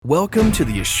Welcome to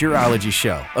the Assureology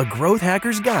Show, a growth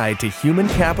hacker's guide to human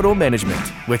capital management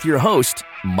with your host,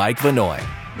 Mike Vanoy.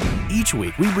 Each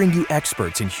week, we bring you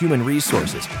experts in human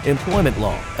resources, employment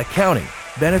law, accounting,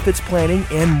 benefits planning,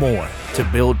 and more to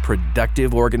build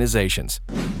productive organizations.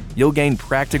 You'll gain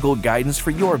practical guidance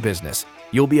for your business.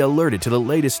 You'll be alerted to the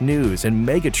latest news and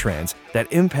mega trends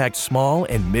that impact small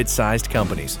and mid-sized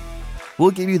companies.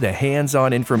 We'll give you the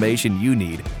hands-on information you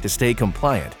need to stay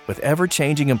compliant with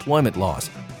ever-changing employment laws,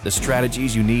 the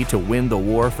strategies you need to win the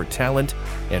war for talent,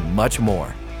 and much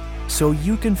more, so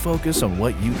you can focus on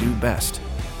what you do best,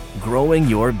 growing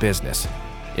your business.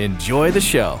 Enjoy the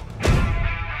show.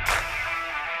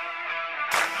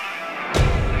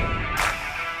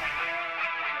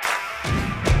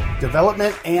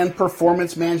 Development and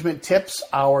performance management tips.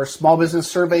 Our small business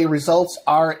survey results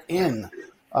are in.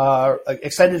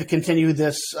 Excited to continue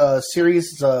this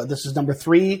series. This is number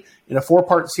 3 in a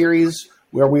 4-part series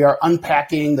where we are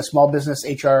unpacking the small business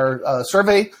HR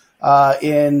survey.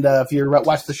 And if you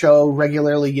watch the show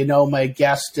regularly, you know my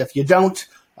guest. If you don't,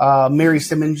 Mary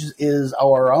Simmons is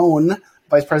our own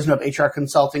Vice President of HR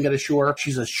Consulting at Assure.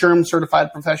 She's a SHRM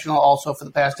certified professional also for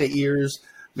the past 8 years.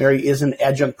 Mary is an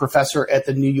adjunct professor at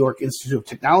the New York Institute of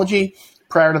Technology.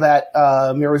 Prior to that,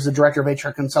 Mary was the director of HR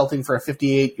consulting for a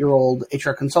 58-year-old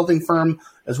HR consulting firm,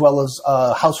 as well as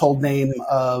a household name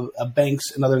of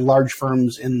banks and other large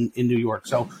firms in New York.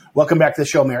 So welcome back to the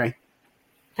show, Mary.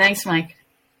 Thanks, Mike.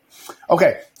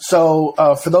 Okay,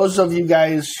 so for those of you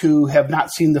guys who have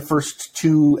not seen the first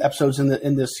 2 episodes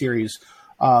in this series,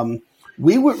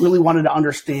 we really wanted to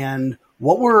understand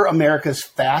what were America's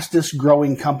fastest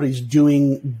growing companies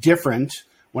doing different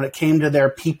when it came to their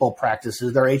people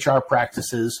practices, their HR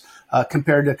practices,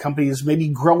 compared to companies maybe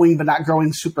growing but not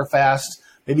growing super fast,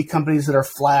 maybe companies that are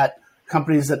flat,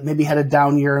 companies that maybe had a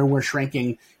down year and were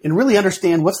shrinking, and really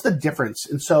understand what's the difference.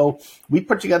 And so we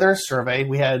put together a survey.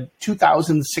 We had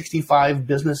 2,065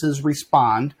 businesses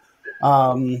respond.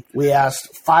 We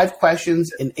asked 5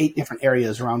 questions in 8 different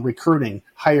areas around recruiting,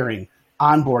 hiring,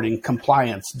 onboarding,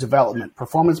 compliance, development,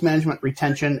 performance management,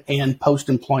 retention, and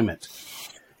post-employment.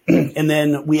 And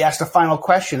then we asked a final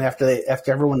question after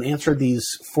everyone answered these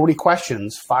 40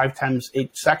 questions, 5 times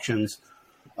 8 sections.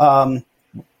 What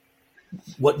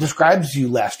describes you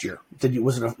last year?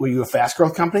 Were you a fast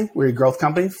growth company? Were you a growth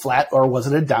company, flat, or was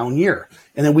it a down year?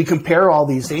 And then we compare all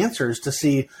these answers to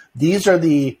see these are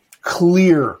the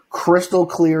crystal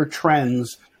clear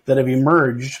trends that have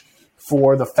emerged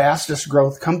for the fastest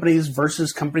growth companies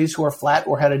versus companies who are flat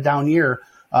or had a down year.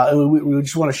 We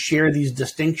just want to share these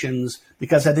distinctions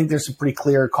because I think there's some pretty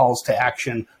clear calls to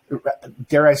action.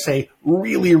 Dare I say,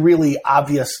 really, really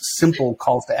obvious, simple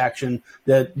calls to action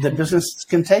that businesses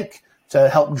can take to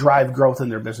help drive growth in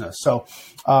their business. So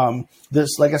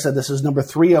this, like I said, this is number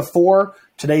 3 of 4.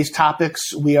 Today's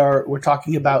topics, we're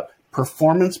talking about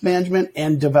performance management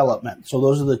and development. So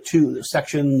those are the 2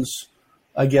 sections,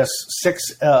 I guess,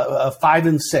 5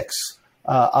 and 6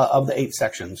 of the 8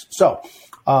 sections. So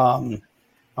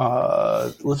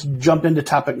let's jump into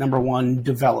topic number 1,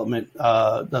 development.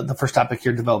 The first topic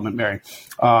here, development, Mary.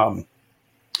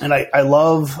 And I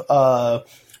love,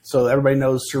 so everybody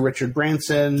knows Sir Richard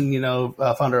Branson,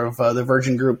 founder of the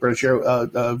Virgin Group, British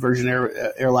Virgin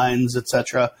Airlines,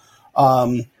 etc.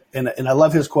 And I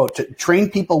love his quote: to train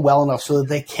people well enough so that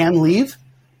they can leave,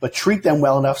 but treat them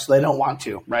well enough so they don't want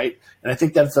to, right? And I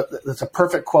think that's a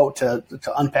perfect quote to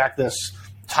unpack this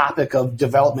topic of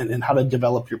development and how to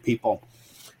develop your people.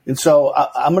 And so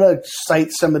I'm going to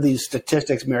cite some of these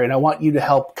statistics, Mary, and I want you to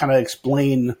help kind of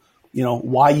explain,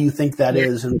 why you think that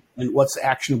is and what's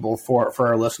actionable for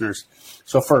our listeners.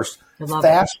 So first,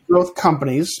 fast growth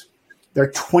companies,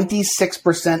 they're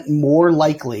 26% more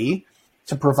likely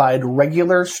to provide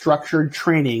regular structured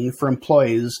training for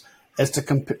employees as to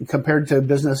compared to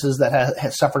businesses that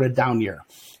have suffered a down year.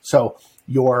 So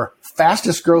your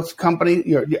fastest growth company,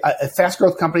 fast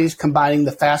growth companies combining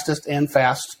the fastest and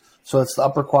fast, so it's the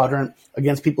upper quadrant,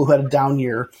 against people who had a down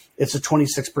year, it's a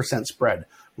 26% spread.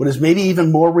 What is maybe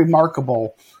even more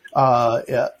remarkable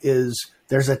is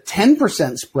there's a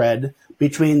 10% spread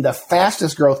between the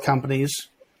fastest growth companies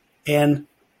and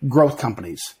growth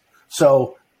companies.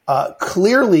 So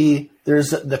clearly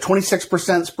there's the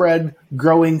 26% spread,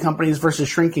 growing companies versus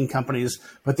shrinking companies,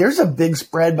 but there's a big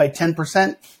spread by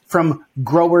 10% from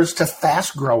growers to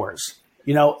fast growers.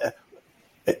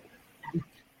 It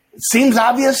seems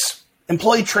obvious,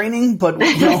 employee training, but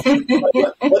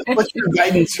what's your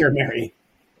guidance here, Mary?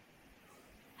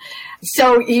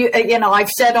 So, I've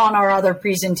said on our other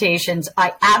presentations,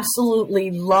 I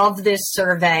absolutely love this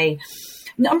survey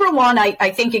number one,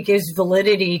 I think it gives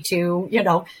validity to,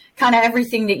 kind of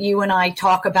everything that you and I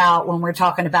talk about when we're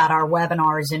talking about our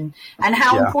webinars and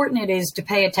how important it is to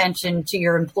pay attention to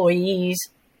your employees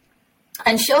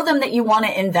and show them that you want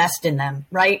to invest in them,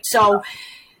 right? So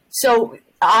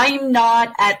I'm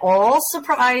not at all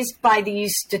surprised by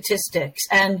these statistics.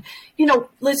 And,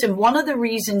 listen, one of the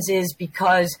reasons is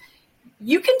because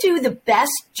you can do the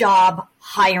best job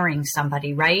hiring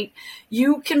somebody, right?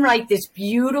 You can write this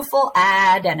beautiful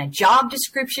ad and a job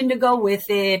description to go with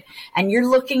it, and you're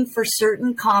looking for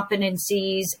certain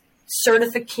competencies,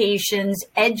 certifications,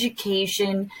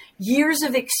 education, years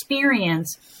of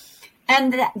experience.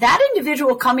 And that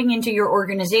individual coming into your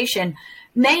organization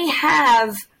may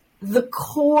have the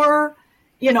core,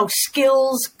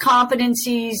 skills,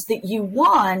 competencies that you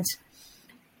want,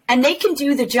 and they can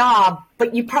do the job,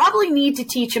 but you probably need to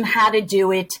teach them how to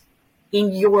do it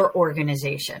in your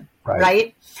organization,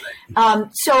 right?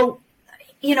 So,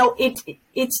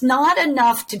 it's not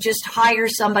enough to just hire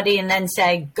somebody and then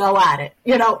say, go at it,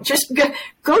 just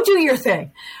go do your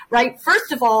thing, right?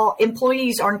 First of all,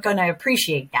 employees aren't going to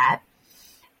appreciate that.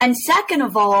 And second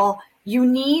of all, you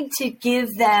need to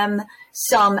give them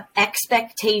some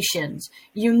expectations.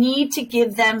 You need to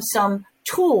give them some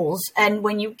tools. And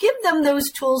when you give them those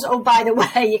tools, oh, by the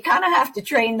way, you kind of have to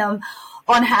train them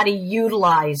on how to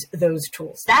utilize those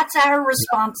tools. That's our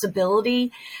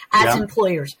responsibility as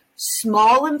employers,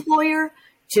 small employer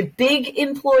to big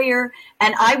employer.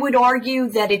 And I would argue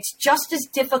that it's just as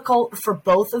difficult for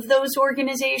both of those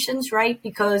organizations, right?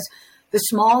 Because the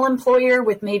small employer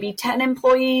with maybe 10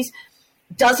 employees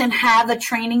doesn't have a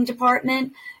training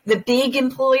department. The big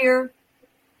employer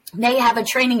may have a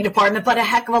training department, but a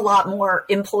heck of a lot more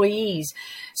employees.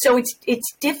 So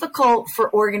it's difficult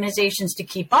for organizations to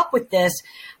keep up with this.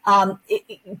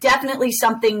 Definitely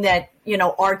something that,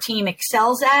 our team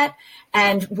excels at.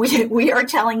 And we are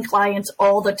telling clients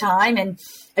all the time. And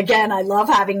again, I love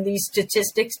having these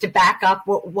statistics to back up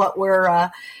what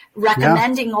we're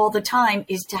recommending all the time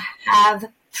is to have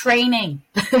training.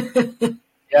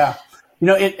 Yeah.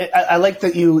 I like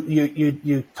that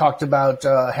you talked about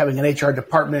having an HR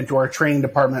department or a training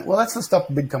department. Well, that's the stuff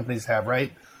big companies have,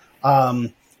 right?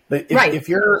 But if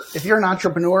you're an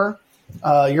entrepreneur,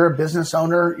 you're a business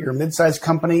owner, you're a mid-sized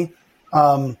company,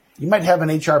 you might have an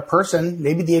HR person.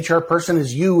 Maybe the HR person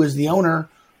is you as the owner.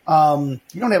 You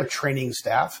don't have a training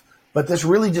staff, but this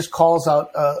really just calls out.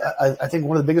 I think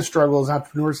one of the biggest struggles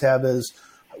entrepreneurs have is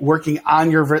working on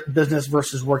your business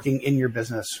versus working in your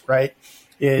business, right?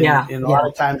 A lot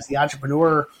of times the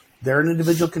entrepreneur, they're an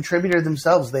individual contributor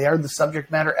themselves. They are the subject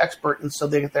matter expert, and so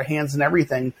they get their hands in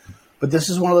everything. But this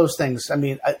is one of those things. I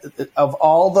mean, of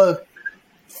all the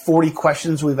 40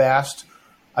 questions we've asked,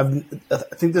 I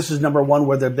think this is number one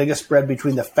where the biggest spread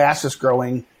between the fastest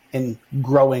growing and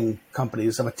growing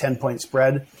companies of a 10-point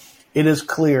spread. It is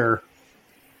clear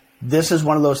this is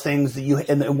one of those things that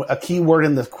and a key word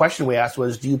in the question we asked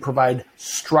was, do you provide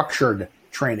structured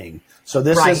training? So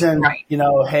this isn't,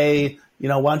 hey, why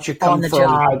don't you come for a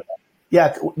ride?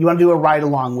 Yeah, you want to do a ride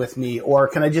along with me? Or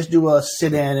can I just do a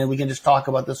sit in and we can just talk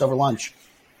about this over lunch?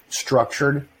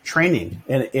 Structured training.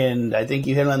 And I think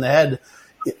you hit it on the head.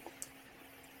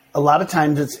 A lot of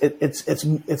times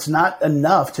it's not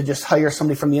enough to just hire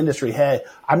somebody from the industry. Hey,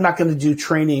 I'm not going to do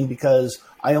training because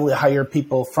I only hire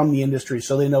people from the industry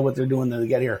so they know what they're doing when they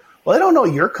get here. Well, they don't know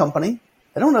your company.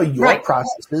 They don't know your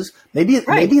processes. Maybe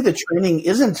the training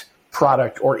isn't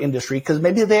product or industry because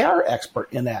maybe they are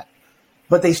expert in that,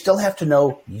 but they still have to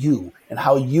know you and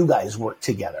how you guys work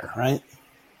together, right?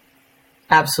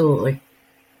 Absolutely.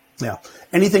 Yeah.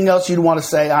 Anything else you'd want to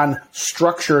say on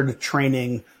structured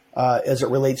training as it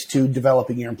relates to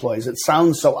developing your employees? It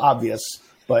sounds so obvious,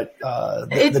 but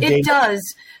it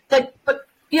does. But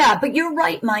you're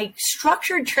right, Mike.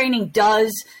 Structured training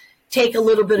does take a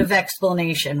little bit of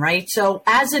explanation, right? So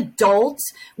as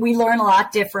adults, we learn a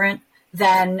lot different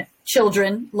than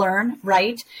children learn,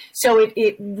 right? So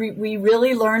we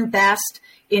really learn best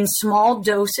in small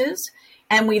doses,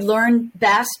 and we learn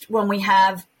best when we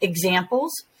have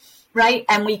examples, right?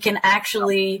 And we can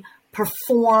actually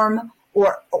perform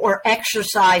or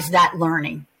exercise that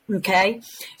learning. Okay.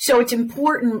 So it's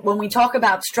important when we talk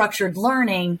about structured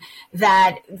learning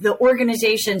that the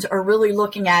organizations are really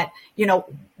looking at,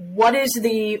 what is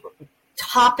the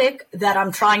topic that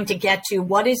I'm trying to get to?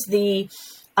 What is the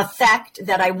effect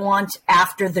that I want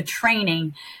after the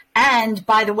training? And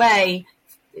by the way,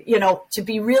 to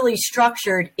be really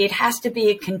structured, it has to be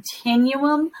a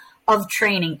continuum of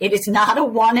training. It is not a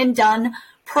one and done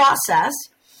process.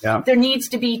 Yeah. There needs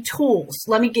to be tools.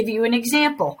 Let me give you an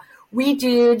example. We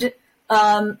did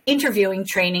interviewing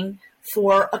training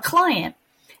for a client,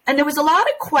 And there was a lot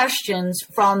of questions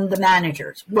from the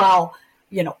managers. Well,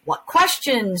 what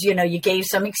questions? You gave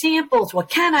some examples. What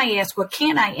can I ask? What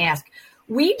can't I ask?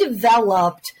 We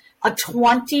developed a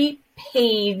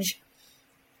 20-page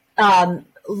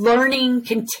learning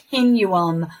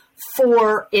continuum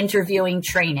for interviewing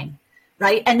training,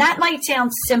 right? And that might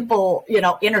sound simple,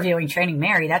 interviewing training,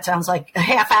 Mary, that sounds like a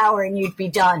half hour and you'd be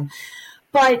done.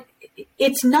 But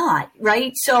it's not,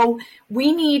 right? So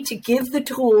we need to give the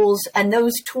tools, and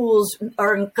those tools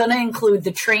are going to include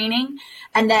the training.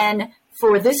 And then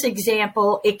for this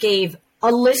example, it gave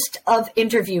a list of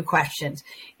interview questions.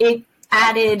 It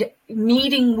added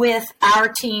meeting with our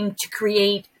team to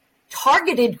create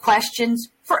targeted questions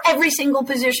for every single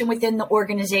position within the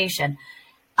organization.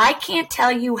 I can't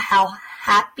tell you how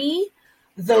happy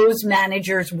those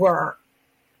managers were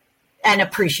and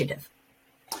appreciative.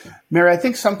 Mary, I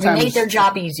think sometimes we made their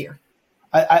job easier.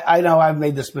 I know I've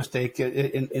made this mistake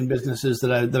in businesses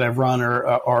that I've run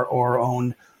or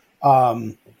owned.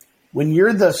 When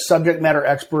you're the subject matter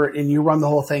expert and you run the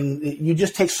whole thing, you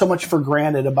just take so much for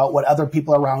granted about what other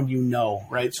people around you know,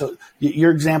 right? So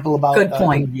your example about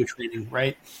interview training,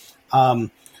 right?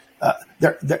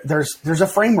 There's a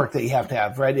framework that you have to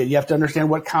have, right? You have to understand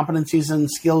what competencies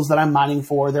and skills that I'm mining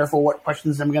for, therefore what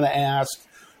questions I'm going to ask.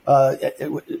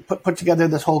 Put together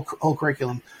this whole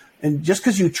curriculum. And just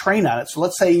because you train on it, so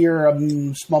let's say you're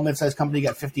a small, mid-sized company, you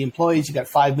got 50 employees, you got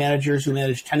 5 managers who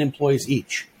manage 10 employees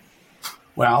each.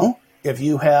 Well, if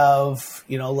you have,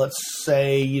 let's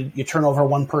say you turn over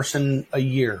one person a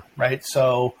year, right?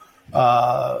 So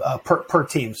per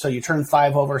team. So you turn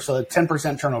 5 over, so a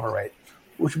 10% turnover rate,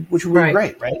 which would be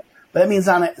great, right? But that means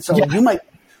on it, so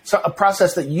a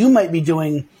process that you might be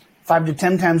doing 5 to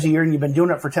 10 times a year, and you've been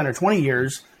doing it for 10 or 20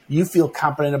 years, you feel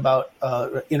competent about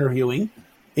interviewing,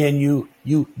 and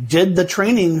you did the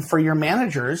training for your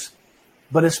managers.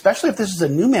 But especially if this is a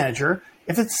new manager,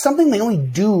 if it's something they only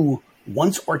do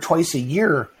once or twice a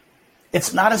year,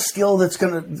 it's not a skill that's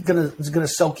gonna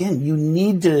soak in. You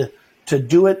need to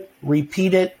do it,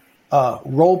 repeat it,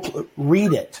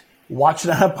 read it, watch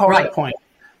it on a PowerPoint,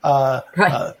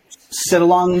 sit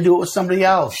along and do it with somebody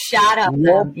else. Shut up,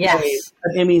 yes.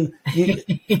 I mean,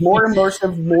 more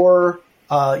immersive, more.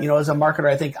 As a marketer,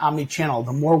 I think omni-channel,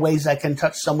 the more ways I can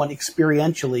touch someone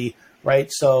experientially, right?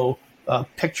 So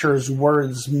pictures,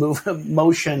 words,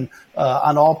 motion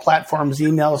on all platforms,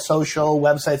 email, social,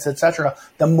 websites, etc.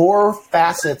 The more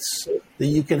facets that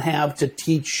you can have to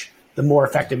teach, the more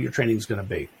effective your training is going to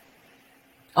be.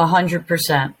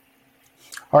 100%.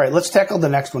 All right, let's tackle the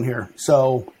next one here.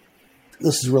 So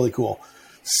this is really cool.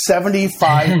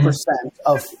 75%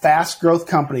 of fast growth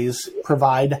companies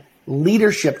provide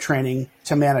leadership training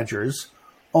to managers.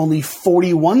 Only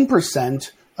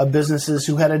 41% of businesses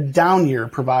who had a down year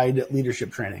provide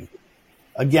leadership training.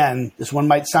 Again, this one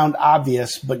might sound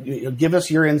obvious, but give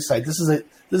us your insight. This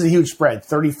is a huge spread,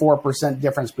 34%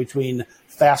 difference between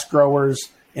fast growers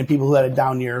and people who had a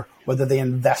down year, whether they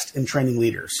invest in training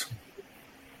leaders.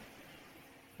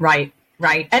 Right.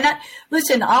 And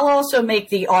listen, I'll also make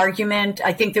the argument.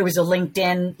 I think there was a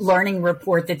LinkedIn learning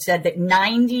report that said that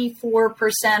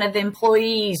 94% of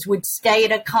employees would stay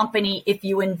at a company if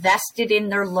you invested in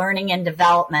their learning and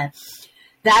development.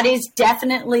 That is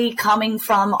definitely coming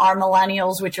from our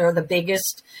millennials, which are the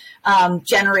biggest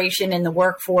generation in the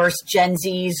workforce. Gen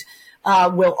Zs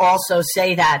will also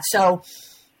say that. So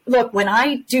look, when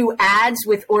I do ads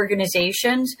with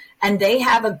organizations and they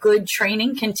have a good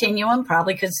training continuum,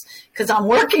 probably because I'm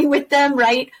working with them,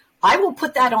 right? I will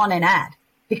put that on an ad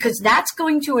because that's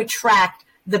going to attract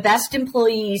the best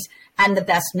employees and the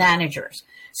best managers.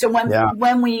 So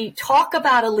when we talk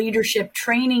about a leadership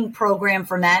training program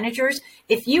for managers,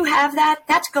 if you have that,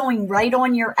 that's going right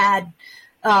on your ad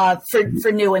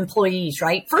for new employees,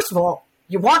 right? First of all,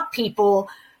 you want people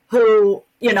who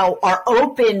are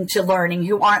open to learning,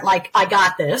 who aren't like, I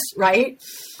got this, right?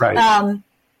 Right.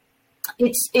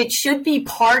 It should be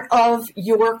part of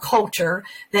your culture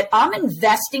that I'm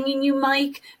investing in you,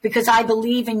 Mike, because I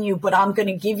believe in you, but I'm going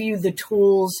to give you the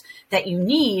tools that you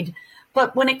need.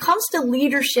 But when it comes to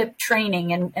leadership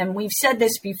training, and we've said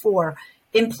this before,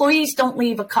 employees don't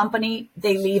leave a company,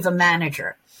 they leave a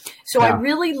manager. So I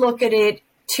really look at it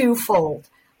twofold.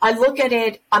 I look at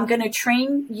it, I'm going to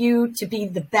train you to be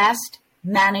the best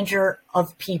manager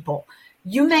of people.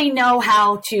 You may know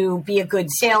how to be a good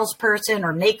salesperson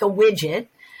or make a widget,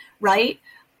 right?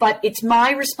 But it's my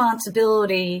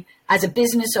responsibility as a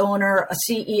business owner, a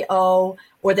CEO,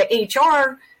 or the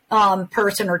HR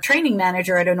person or training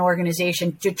manager at an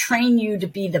organization to train you to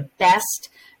be the best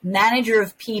manager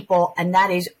of people. And that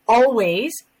is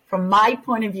always, from my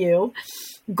point of view,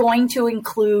 going to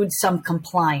include some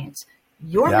compliance.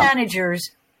 Your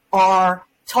managers are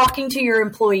talking to your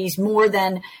employees more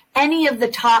than any of the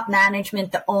top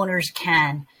management, the owners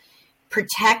can.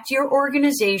 Protect your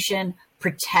organization,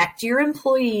 protect your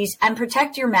employees, and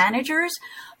protect your managers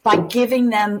by giving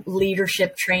them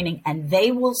leadership training. And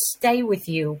they will stay with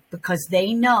you because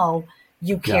they know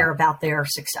you care about their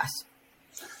success.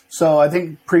 So I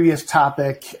think previous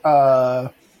topic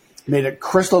made it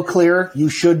crystal clear. You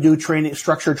should do training,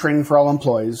 structured training for all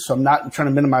employees. So I'm not trying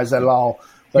to minimize that at all.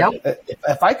 But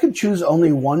if I could choose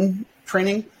only one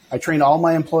training, I train all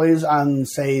my employees on,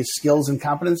 say, skills and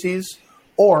competencies,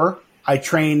 or I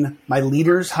train my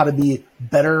leaders how to be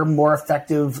better, more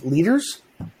effective leaders.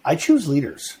 I choose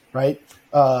leaders, right?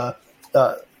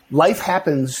 Life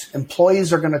happens.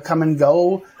 Employees are going to come and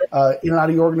go in and out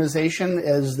of your organization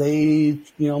as they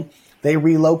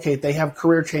relocate. They have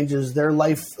career changes. Their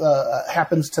life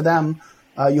happens to them.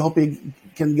 You hope you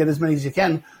can get as many as you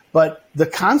can. But the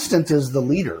constant is the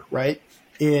leader, right?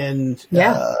 And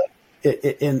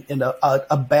in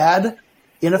a bad,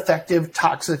 ineffective,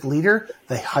 toxic leader,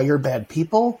 they hire bad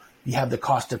people. You have the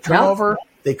cost of turnover. Yep.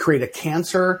 They create a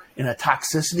cancer and a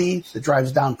toxicity that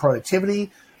drives down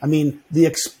productivity. I mean, the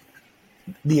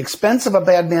expense of a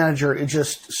bad manager is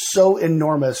just so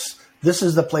enormous. This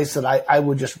is the place that I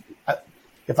would just,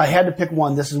 if I had to pick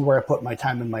one, this is where I put my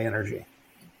time and my energy.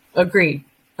 Agreed.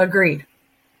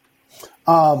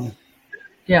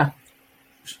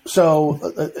 So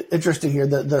interesting here.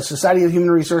 The Society of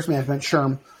Human Resource Management,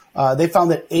 SHRM, they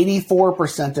found that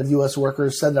 84% of U.S.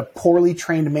 workers said a poorly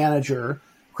trained manager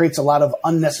creates a lot of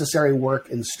unnecessary work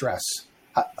and stress.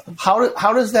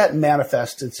 How does that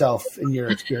manifest itself in your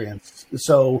experience?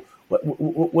 So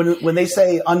when they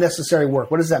say unnecessary work,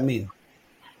 what does that mean?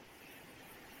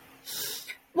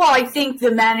 Well, I think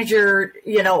the manager,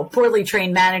 poorly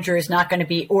trained manager is not going to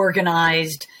be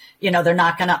organized. They're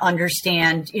not going to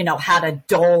understand, how to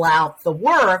dole out the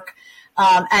work.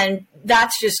 And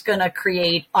that's just going to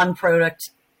create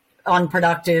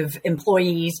unproductive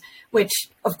employees, which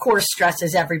of course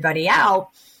stresses everybody out.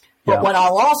 But what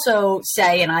I'll also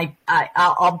say, and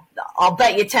I'll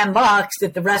bet you $10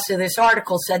 that the rest of this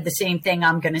article said the same thing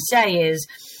I'm going to say, is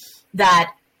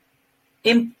that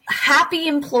happy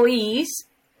employees,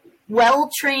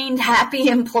 well-trained, happy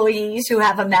employees who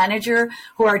have a manager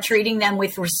who are treating them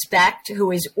with respect,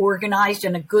 who is organized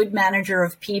and a good manager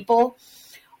of people,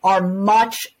 are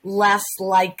much less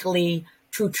likely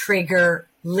to trigger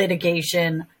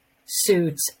litigation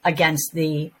suits against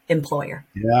the employer,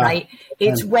 right?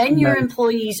 It's when your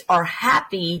employees are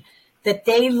happy that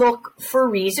they look for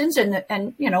reasons,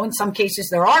 and in some cases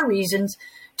there are reasons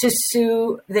to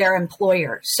sue their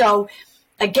employer. So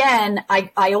again,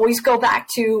 I always go back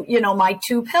to, my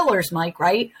two pillars, Mike,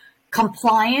 right?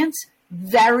 Compliance,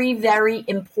 very, very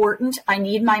important. I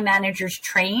need my managers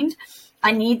trained.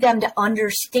 I need them to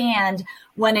understand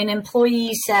when an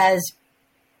employee says,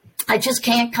 I just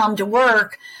can't come to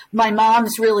work. My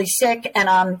mom's really sick and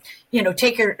I'm,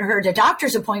 take her to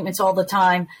doctor's appointments all the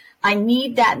time. I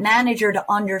need that manager to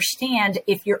understand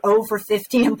if you're over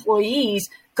 50 employees,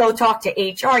 go talk to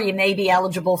HR. You may be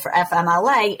eligible for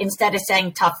FMLA instead of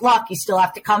saying tough luck. You still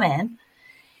have to come in.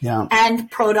 Yeah. And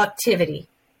productivity,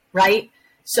 right?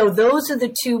 So those are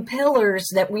the two pillars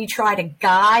that we try to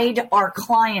guide our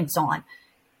clients on.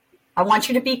 I want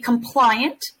you to be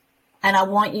compliant, and I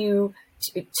want you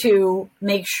to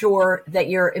make sure that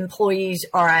your employees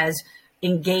are as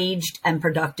engaged and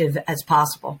productive as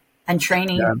possible. And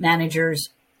training managers,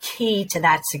 key to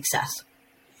that success.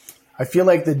 I feel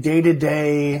like the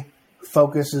day-to-day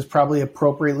focus is probably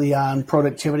appropriately on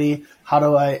productivity. How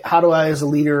do I as a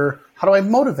leader, how do I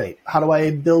motivate? How do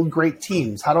I build great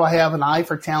teams? How do I have an eye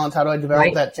for talent? How do I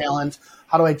develop that talent?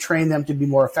 How do I train them to be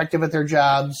more effective at their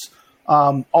jobs?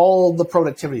 All the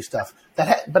productivity stuff.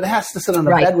 But it has to sit on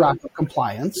the bedrock of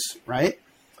compliance, right?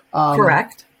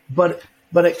 Correct. But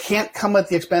it can't come at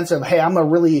the expense of, hey, I've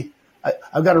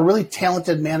got a really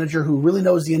talented manager who really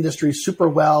knows the industry super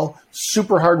well,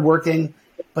 super hardworking,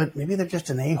 but maybe they're just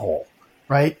an a-hole,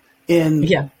 right? And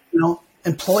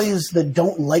employees that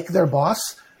don't like their boss,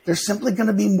 they're simply going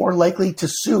to be more likely to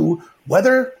sue,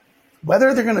 whether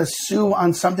they're going to sue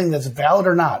on something that's valid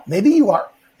or not. Maybe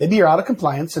you're out of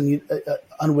compliance and you,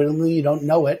 unwittingly you don't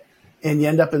know it, and you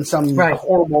end up in some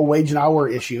horrible wage and hour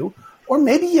issue. Or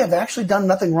maybe you have actually done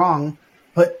nothing wrong,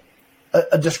 but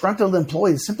a disgruntled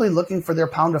employee is simply looking for their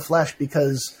pound of flesh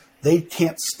because they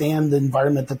can't stand the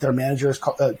environment that their manager has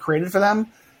created for them.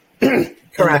 And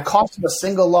the cost of a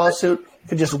single lawsuit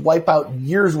could just wipe out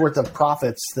years worth of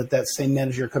profits that same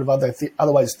manager could have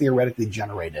otherwise theoretically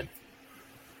generated.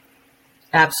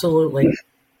 Absolutely.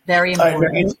 Very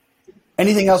important.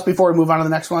 Anything else before we move on to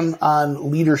the next one on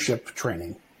leadership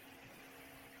training?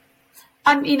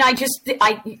 I mean, I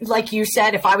like you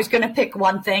said, if I was going to pick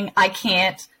one thing, I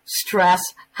can't stress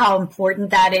how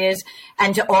important that is.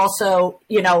 And to also,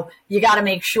 you got to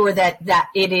make sure that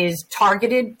it is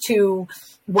targeted to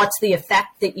what's the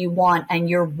effect that you want, and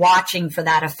you're watching for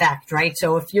that effect, right?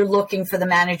 So if you're looking for the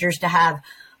managers to have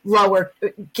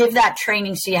give that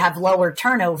training so you have lower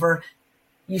turnover,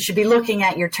 you should be looking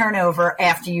at your turnover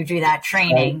after you do that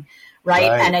training,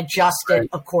 right? And adjust it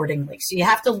accordingly. So you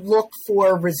have to look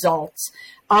for results.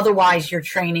 Otherwise, your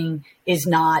training is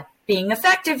not being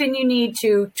effective and you need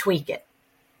to tweak it.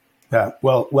 Yeah,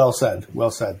 well said.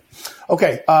 Well said.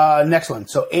 Okay, next one.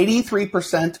 So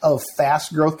 83% of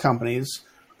fast growth companies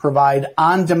provide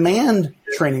on-demand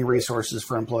training resources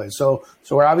for employees. So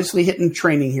we're obviously hitting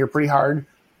training here pretty hard.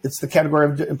 It's the category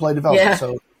of employee development,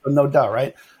 so no doubt,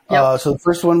 right? Yep. So the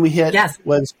first one we hit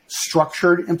was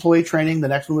structured employee training. The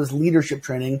next one was leadership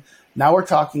training. Now we're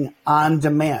talking on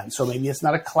demand. So maybe it's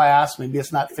not a class, maybe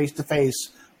it's not face-to-face,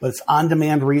 but it's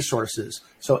on-demand resources.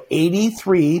 So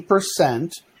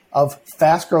 83% of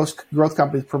fast growth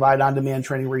companies provide on-demand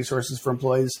training resources for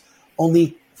employees.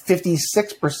 Only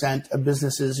 56% of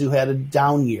businesses who had a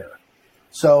down year.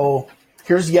 So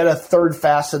here's yet a third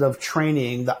facet of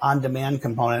training, the on-demand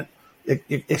component.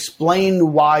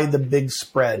 Explain why the big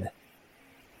spread.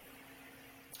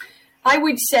 I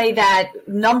would say that,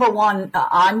 number one,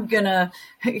 I'm going to,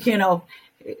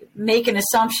 make an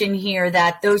assumption here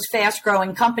that those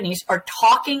fast-growing companies are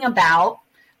talking about,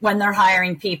 when they're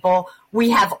hiring people,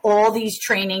 we have all these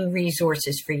training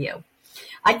resources for you.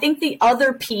 I think the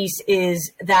other piece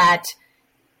is that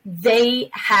they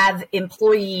have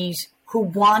employees who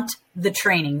want the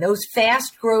training. Those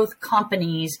fast growth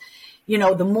companies,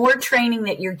 the more training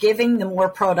that you're giving, the more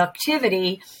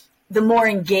productivity, the more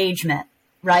engagement,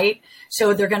 right?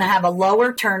 So they're going to have a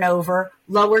lower turnover.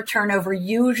 Lower turnover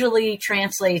usually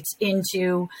translates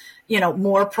into,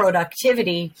 more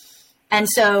productivity. And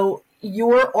so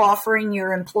you're offering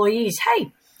your employees,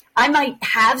 hey, I might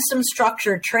have some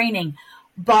structured training,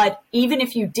 but even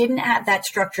if you didn't have that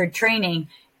structured training,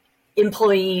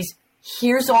 employees,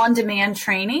 here's on-demand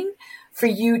training for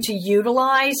you to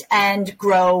utilize and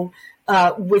grow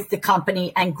with the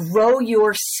company and grow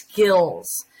your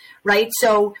skills, right?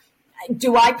 So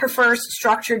do I prefer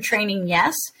structured training?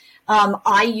 Yes.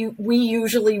 We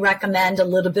usually recommend a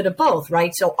little bit of both,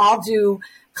 right? So I'll do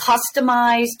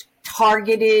customized,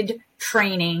 targeted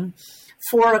training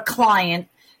for a client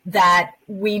that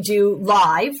we do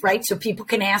live, right? So people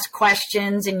can ask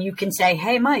questions and you can say,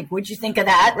 hey, Mike, what'd you think of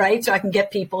that? Right? So I can get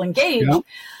people engaged. Yeah.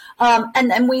 And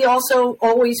then we also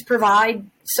always provide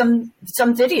some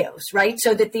videos, right?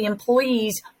 So that the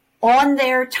employees on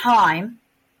their time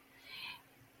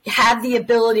have the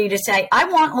ability to say, I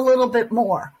want a little bit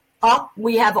more.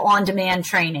 We have on-demand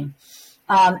training.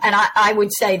 And I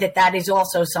would say that is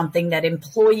also something that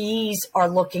employees are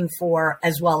looking for,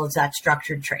 as well as that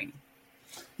structured training.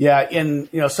 Yeah, and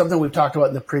something we've talked about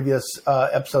in the previous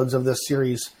episodes of this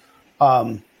series.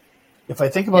 If I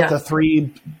think about the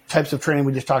three types of training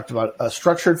we just talked about,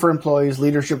 structured for employees,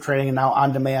 leadership training, and now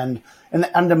on demand. And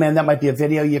on demand, that might be a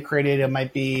video you created. It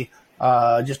might be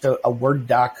just a Word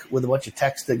doc with a bunch of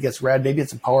text that gets read. Maybe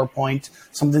it's a PowerPoint,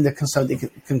 something that they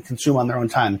can consume on their own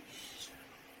time.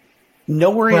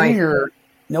 Nowhere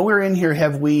in here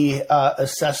have we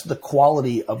assessed the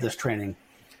quality of this training.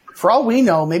 For all we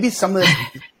know, maybe some of this,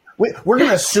 we're going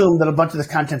to assume that a bunch of this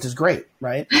content is great,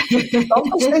 right? It's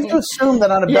almost safe to assume that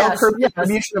on a bell curve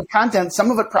distribution of content, some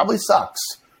of it probably sucks,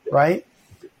 right?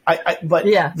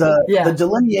 The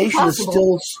delineation is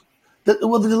still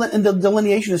the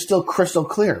delineation is still crystal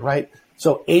clear, right?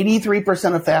 So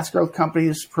 83% of fast growth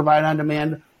companies provide on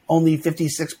demand. Only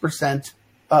 56%,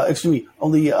 only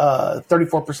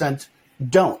 34%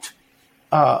 don't.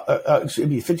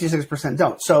 56%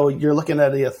 don't. So you're looking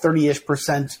at a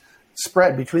 30-ish%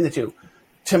 spread between the two.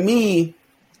 To me,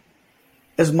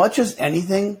 as much as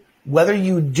anything, whether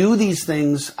you do these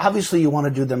things, obviously you want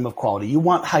to do them of quality. You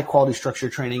want high quality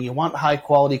structured training. You want high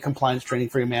quality compliance training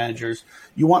for your managers.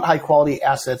 You want high quality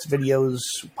assets, videos,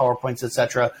 PowerPoints,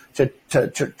 etc., to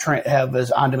have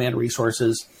as on-demand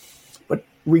resources. But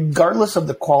regardless of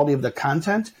the quality of the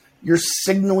content, you're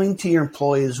signaling to your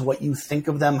employees what you think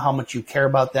of them, how much you care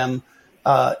about them,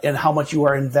 and how much you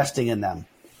are investing in them.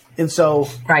 And so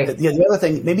the other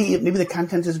thing, maybe the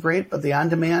content is great, but the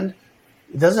on-demand,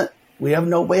 we have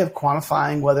no way of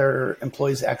quantifying whether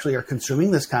employees actually are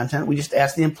consuming this content. We just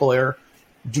ask the employer,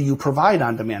 do you provide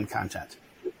on-demand content?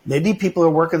 Maybe people are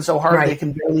working so hard they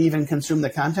can barely even consume the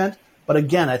content. But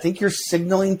again, I think you're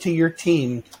signaling to your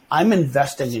team, I'm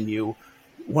investing in you.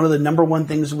 one of the number one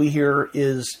things we hear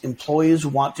is employees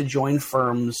want to join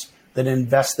firms that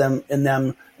invest in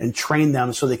them and train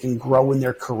them so they can grow in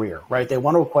their career, right? They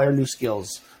want to acquire new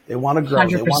skills. They want to grow.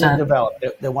 100%. They want to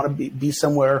develop. They want to be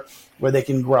somewhere where they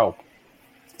can grow.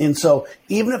 And so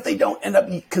even if they don't end up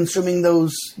consuming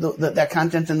that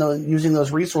content and using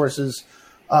those resources,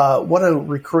 what a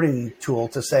recruiting tool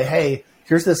to say, hey,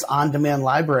 here's this on-demand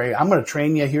library. I'm going to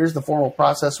train you. Here's the formal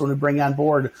process when we bring you on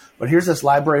board. But here's this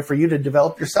library for you to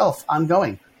develop yourself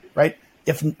ongoing, right?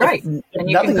 And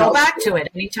you can go back to it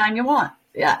anytime you want.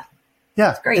 Yeah.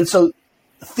 Yeah. Great. And so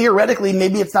theoretically,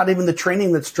 maybe it's not even the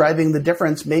training that's driving the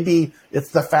difference. Maybe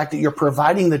it's the fact that you're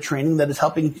providing the training that is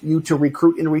helping you to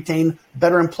recruit and retain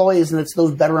better employees. And it's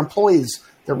those better employees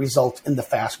that result in the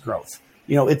fast growth.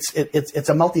 It's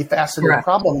a multifaceted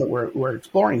problem that we're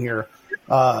exploring here.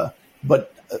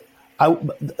 But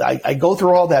I go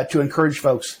through all that to encourage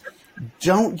folks,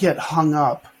 don't get hung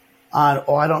up on,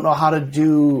 I don't know how to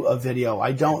do a video.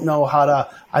 I don't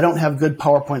have good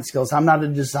PowerPoint skills. I'm not a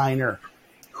designer.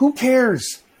 Who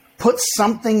cares? Put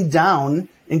something down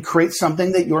and create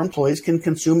something that your employees can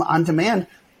consume on demand.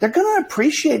 They're going to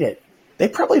appreciate it. They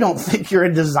probably don't think you're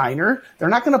a designer. They're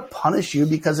not going to punish you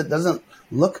because it doesn't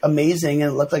look amazing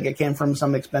and it looks like it came from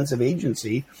some expensive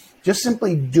agency. Just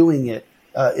simply doing it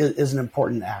is an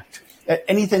important act.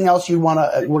 Anything else you want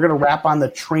to, we're going to wrap on the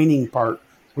training part.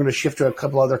 We're going to shift to a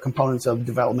couple other components of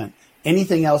development.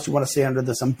 Anything else you want to say under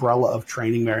this umbrella of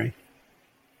training, Mary?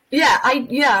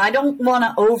 I don't want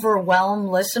to overwhelm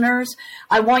listeners.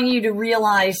 I want you to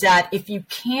realize that if you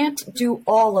can't do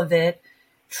all of it,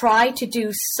 try to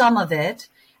do some of it,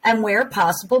 and where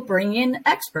possible, bring in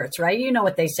experts, right? You know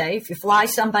what they say. If you fly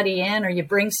somebody in or you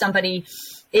bring somebody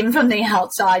in from the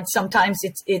outside, sometimes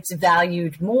it's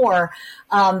valued more.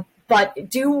 But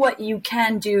do what you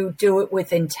can do it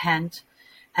with intent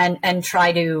and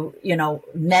try to,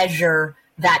 measure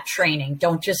that training.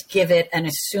 Don't just give it and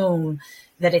assume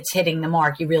that it's hitting the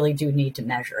mark. You really do need to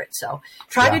measure it. So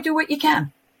try to do what you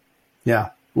can. Yeah.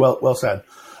 Well said.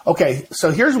 Okay.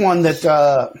 So here's one that,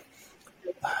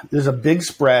 there's a big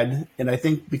spread. And I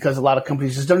think because a lot of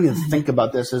companies just don't even think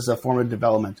about this as a form of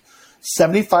development.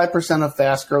 75% of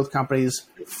fast growth companies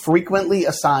frequently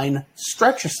assign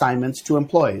stretch assignments to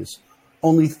employees.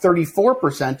 Only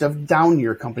 34% of down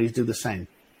year companies do the same.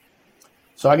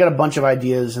 So I got a bunch of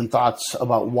ideas and thoughts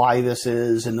about why this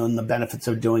is and then the benefits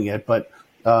of doing it. But,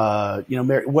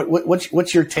 Mary,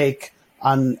 what's your take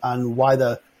on why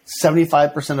the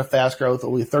 75% of fast growth,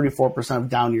 only 34% of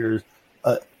down years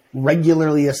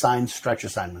regularly assign stretch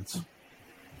assignments?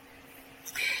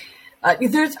 I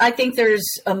think there's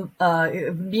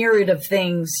a myriad of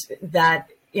things that,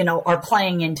 are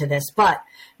playing into this. But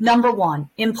number one,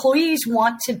 employees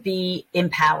want to be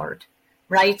empowered,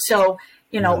 right? So,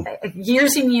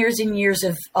 years and years and years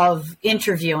of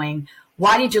interviewing.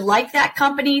 Why did you like that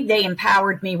company? They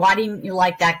empowered me. Why didn't you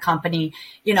like that company?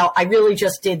 I really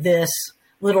just did this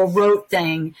little rote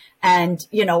thing. And,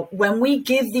 when we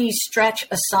give these stretch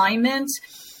assignments,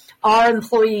 our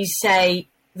employees say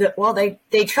that, well,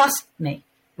 they trust me,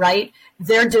 right?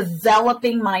 They're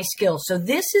developing my skills. So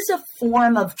this is a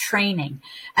form of training.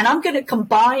 And I'm going to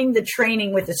combine the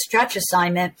training with a stretch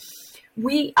assignment.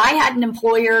 I had an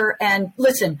employer, and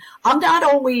listen, I'm not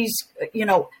always,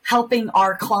 helping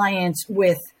our clients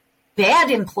with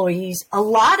bad employees. A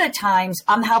lot of times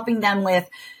I'm helping them with,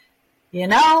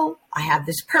 I have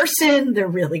this person, they're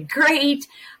really great.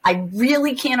 I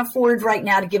really can't afford right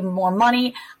now to give them more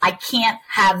money. I can't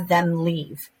have them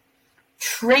leave.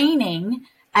 Training,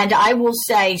 and I will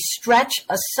say stretch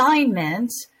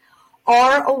assignments,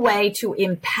 are a way to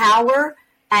empower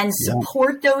and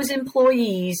support those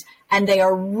employees, and they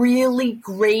are really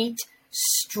great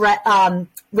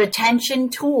retention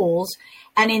tools.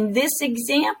 And in this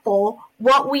example,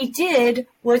 what we did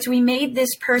was we made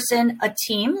this person a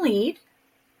team lead,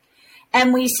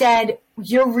 and we said,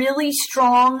 you're really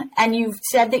strong, and you've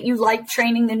said that you like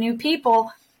training the new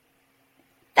people.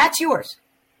 That's yours.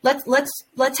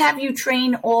 Let's have you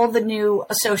train all the new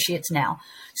associates now.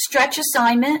 Stretch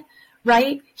assignment.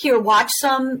 Right here, watch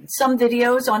some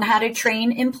videos on how to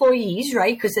train employees,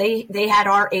 right? Because they had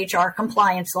our HR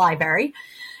compliance library,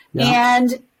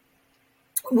 and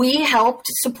we helped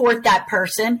support that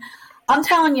person. I'm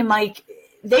telling you, Mike,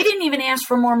 they didn't even ask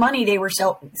for more money. They were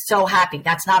so happy.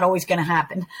 That's not always going to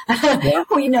happen.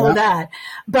 We know that,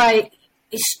 but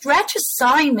stretch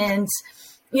assignments,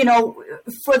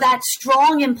 for that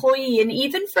strong employee, and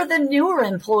even for the newer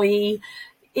employee.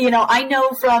 I know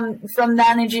from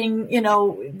managing,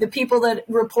 the people that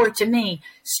report to me,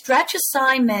 stretch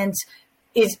assignments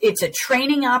it's a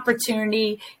training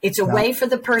opportunity. It's a way for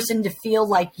the person to feel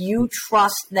like you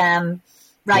trust them,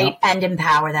 right? Yeah. And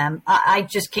empower them. I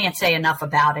just can't say enough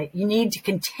about it. You need to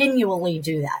continually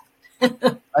do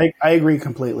that. I agree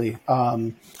completely.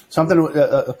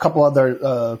 A couple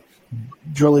other,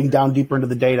 drilling down deeper into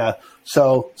the data.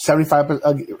 So 75,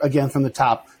 again, from the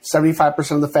top,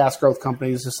 75% of the fast growth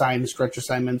companies assign stretch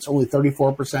assignments. Only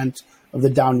 34% of the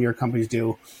down year companies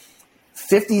do.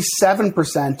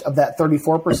 57% of that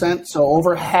 34%, so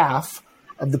over half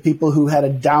of the people who had a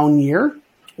down year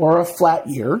or a flat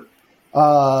year,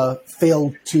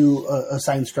 failed to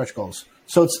assign stretch goals.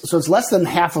 So it's less than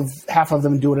half of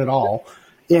them do it at all.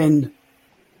 And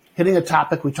hitting a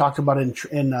topic we talked about on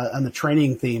the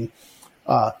training theme,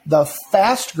 the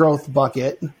fast growth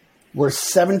bucket were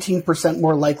 17%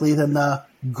 more likely than the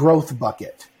growth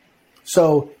bucket.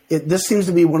 So this seems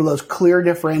to be one of those clear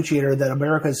differentiator that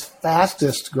America's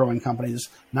fastest growing companies,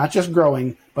 not just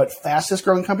growing, but fastest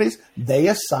growing companies, they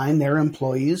assign their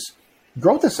employees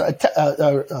growth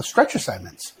stretch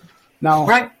assignments. Now,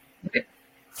 right.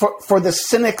 For the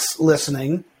cynics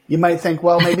listening, you might think,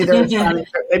 well, maybe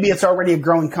maybe it's already a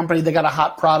growing company. They got a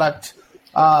hot product.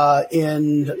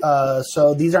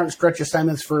 So these aren't stretch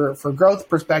assignments for growth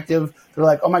perspective. They're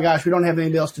like, oh my gosh, we don't have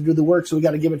anybody else to do the work, so we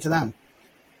got to give it to them.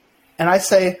 And I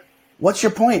say, what's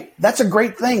your point? That's a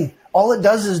great thing. All it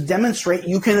does is demonstrate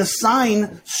you can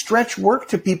assign stretch work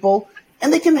to people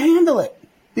and they can handle it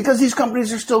because these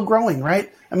companies are still growing,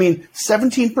 right? I mean,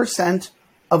 17%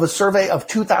 of a survey of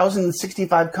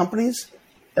 2,065 companies,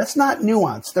 that's not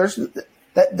nuance.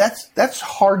 That's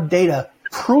hard data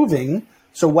proving.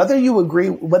 So whether you agree,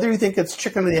 whether you think it's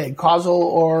chicken or the egg, causal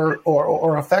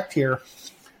or effect here,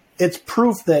 it's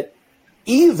proof that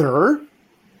either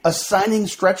assigning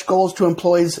stretch goals to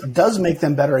employees does make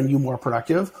them better and you more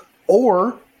productive,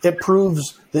 or it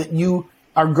proves that you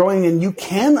are growing and you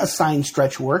can assign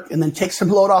stretch work and then take some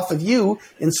load off of you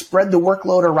and spread the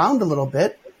workload around a little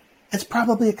bit. It's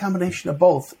probably a combination of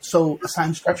both. So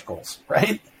assign stretch goals,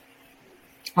 right?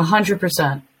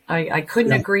 100%. I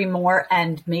couldn't agree more.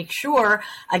 And make sure,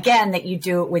 again, that you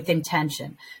do it with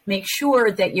intention. Make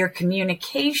sure that your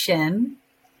communication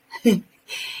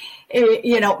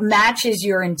matches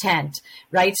your intent,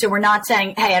 right? So we're not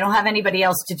saying, hey, I don't have anybody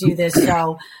else to do this.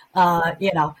 So,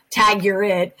 tag you're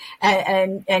it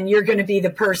and you're going to be the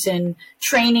person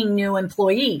training new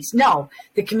employees. No,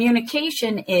 the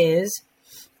communication is,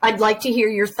 I'd like to hear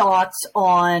your thoughts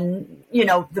on,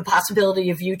 the possibility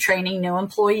of you training new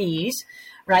employees,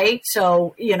 right?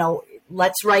 So,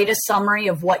 let's write a summary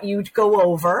of what you'd go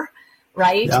over,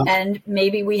 right? Yeah. And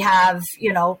maybe we have,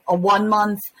 a 1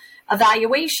 month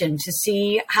evaluation to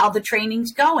see how the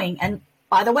training's going. And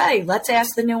by the way, let's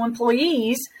ask the new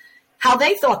employees how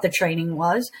they thought the training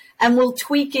was, and we'll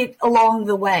tweak it along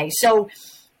the way. So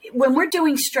when we're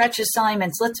doing stretch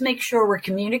assignments, let's make sure we're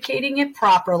communicating it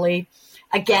properly.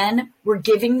 Again, we're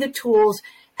giving the tools.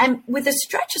 And with a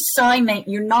stretch assignment,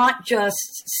 you're not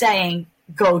just saying,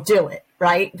 go do it,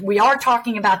 right? We are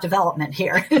talking about development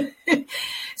here.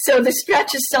 So the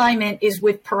stretch assignment is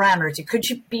with parameters. It could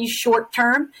be short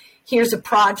term. Here's a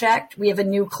project. We have a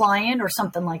new client or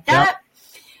something like that.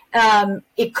 Yep.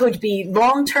 It could be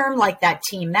long term, like that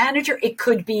team manager. It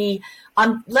could be,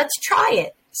 let's try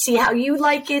it. See how you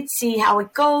like it. See how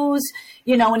it goes.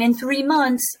 And in 3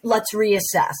 months, let's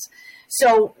reassess.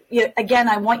 So again,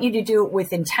 I want you to do it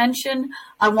with intention.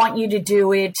 I want you to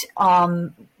do it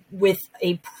with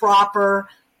a proper,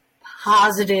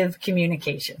 positive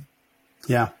communication.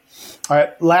 Yeah. All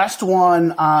right. Last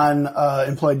one on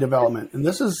employee development. And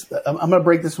I'm going to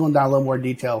break this one down a little more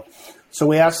detail. So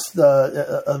we asked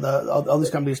all these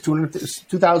companies,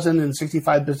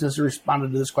 2,065 businesses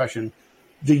responded to this question.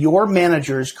 Do your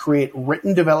managers create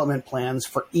written development plans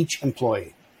for each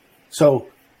employee? So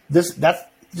just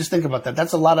think about that.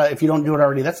 That's a lot of, if you don't do it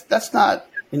already, that's not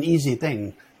an easy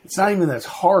thing. It's not even that it's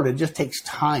hard. It just takes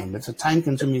time. It's a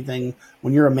time-consuming thing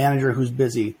when you're a manager who's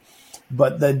busy.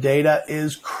 But the data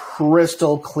is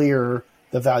crystal clear,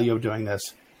 the value of doing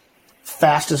this.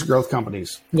 Fastest growth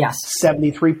companies. Yes.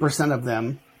 73% of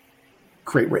them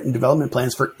create written development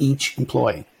plans for each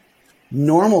employee.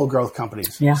 Normal growth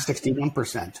companies,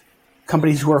 61%.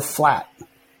 Companies who are flat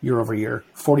year over year,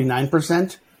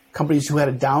 49%. Companies who had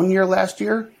a down year last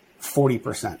year,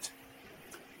 40%.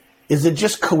 Is it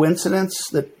just coincidence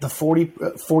that the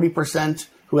 40%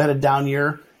 who had a down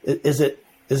year, is it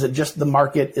just the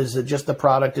market? Is it just the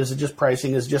product? Is it just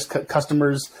pricing? Is it just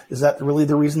customers? Is that really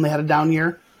the reason they had a down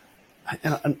year?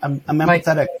 And I'm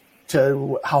empathetic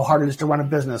to how hard it is to run a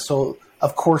business. So,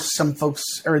 of course, some folks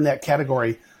are in that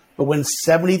category. But when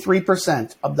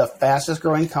 73% of the fastest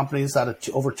growing companies out of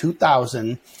over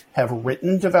 2,000 have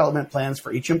written development plans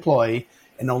for each employee,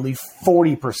 and only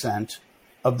 40%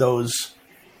 of those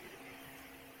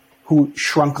who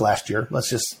shrunk last year,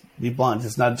 let's just be blunt,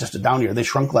 it's not just a down year, they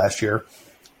shrunk last year,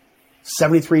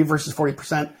 73 versus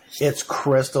 40%, it's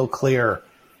crystal clear.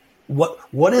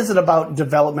 What is it about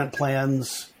development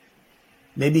plans,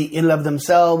 maybe in and of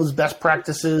themselves, best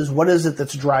practices? What is it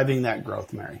that's driving that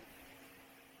growth, Mary?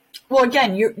 Well,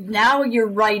 again, you're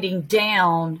writing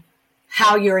down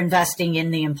how you're investing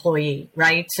in the employee,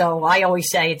 right? So I always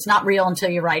say it's not real until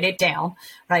you write it down,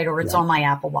 right? Or it's on my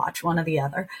Apple Watch, one or the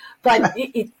other. But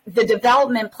the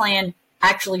development plan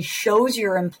actually shows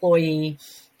your employee,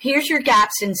 here's your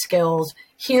gaps in skills,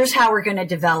 here's how we're going to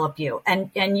develop you.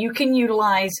 And you can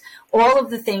utilize all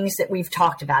of the things that we've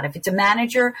talked about. If it's a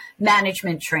manager,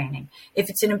 management training. If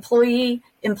it's an employee,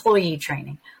 employee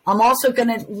training. I'm also going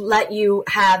to let you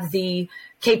have the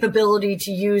capability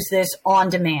to use this on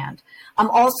demand. I'm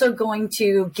also going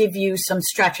to give you some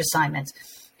stretch assignments.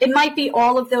 It might be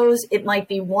all of those. It might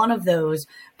be one of those.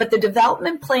 But the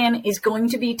development plan is going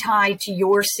to be tied to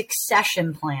your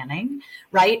succession planning,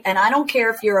 right? And I don't care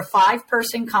if you're a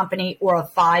 5-person company or a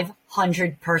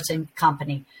 500-person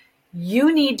company.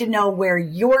 You need to know where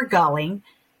you're going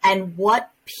and what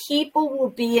people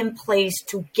will be in place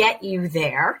to get you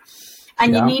there.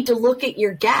 And you need to look at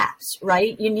your gaps,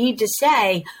 right? You need to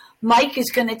say, Mike is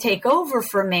going to take over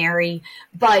for Mary,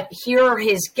 but here are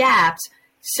his gaps.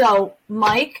 So,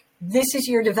 Mike, this is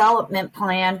your development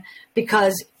plan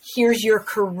because here's your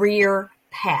career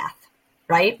path,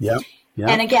 right? Yeah.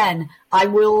 And again, I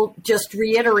will just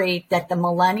reiterate that the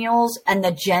millennials and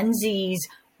the Gen Zs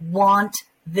want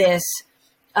this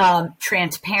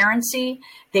transparency.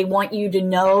 They want you to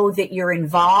know that you're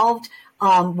involved.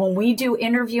 When we do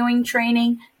interviewing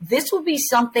training, this will be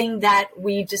something that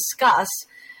we discuss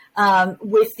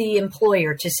with the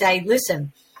employer to say,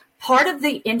 listen, part of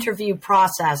the interview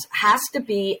process has to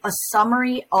be a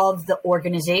summary of the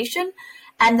organization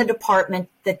and the department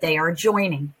that they are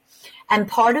joining. And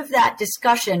part of that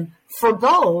discussion for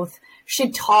both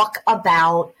should talk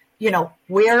about,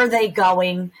 where are they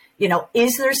going?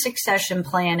 Is there succession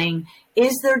planning?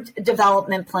 Is there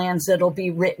development plans that'll be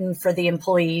written for the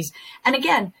employees? And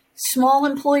again, small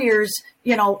employers,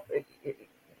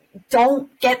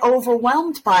 don't get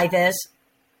overwhelmed by this.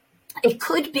 It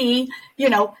could be,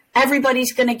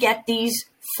 everybody's going to get these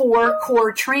 4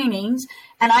 core trainings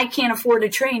and I can't afford a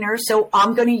trainer. So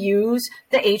I'm going to use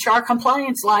the HR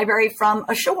compliance library from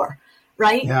Ashore,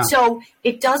 right? Yeah. So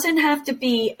it doesn't have to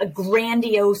be a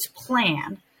grandiose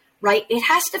plan, right? It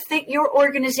has to fit your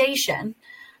organization,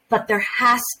 but there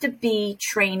has to be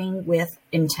training with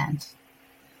intent.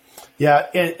 Yeah.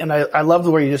 And I love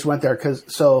the way you just went there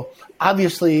so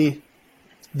obviously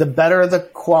the better the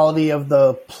quality of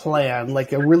the plan,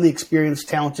 like a really experienced,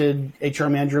 talented HR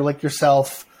manager like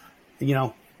yourself, you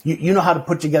know how to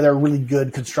put together a really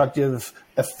good, constructive,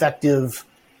 effective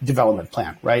development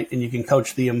plan, right? And you can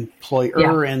coach the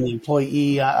employer and the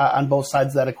employee on both sides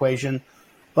of that equation.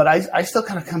 But I still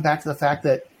kind of come back to the fact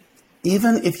that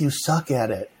even if you suck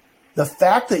at it, the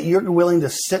fact that you're willing to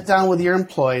sit down with your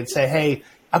employee and say, hey,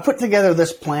 I put together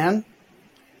this plan,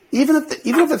 even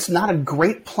if it's not a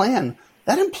great plan,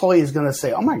 that employee is going to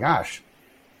say, oh my gosh,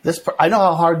 I know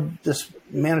how hard this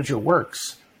manager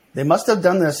works. They must have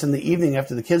done this in the evening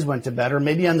after the kids went to bed, or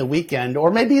maybe on the weekend,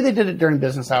 or maybe they did it during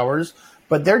business hours,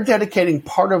 but they're dedicating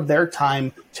part of their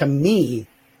time to me,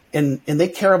 and they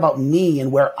care about me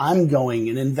and where I'm going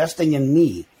and investing in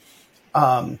me.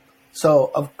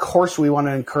 So of course we want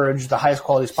to encourage the highest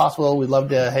qualities possible. We'd love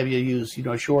to have you use,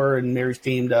 Ashore and Mary's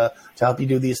team to help you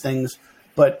do these things.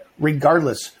 But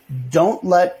regardless, don't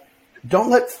let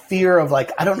fear of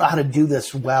like, I don't know how to do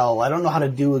this well. I don't know how to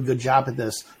do a good job at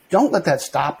this. Don't let that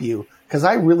stop you, because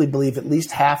I really believe at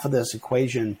least half of this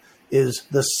equation is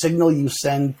the signal you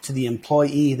send to the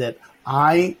employee that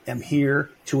I am here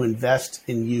to invest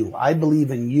in you. I believe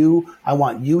in you. I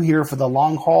want you here for the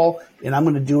long haul, and I'm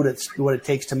going to do what it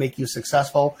takes to make you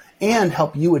successful and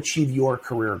help you achieve your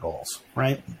career goals,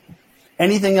 right?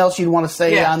 Anything else you'd want to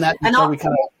say on that before we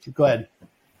kind of go ahead?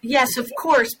 Yes, of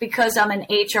course, because I'm an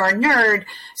HR nerd.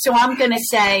 So I'm going to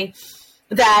say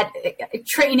that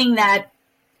training that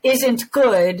isn't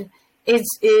good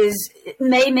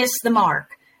may miss the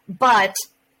mark. But,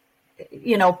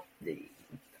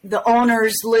 the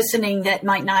owners listening that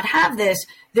might not have this,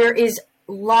 there is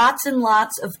lots and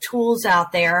lots of tools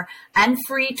out there and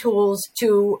free tools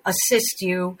to assist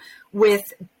you with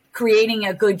creating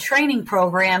a good training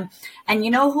program. And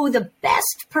you know who the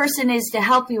best person is to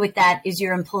help you with that is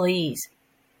your employees.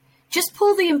 just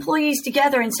pull the employees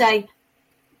together and say,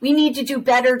 we need to do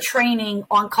better training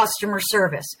on customer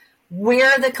service.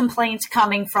 Where are the complaints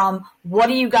coming from? What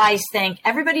do you guys think?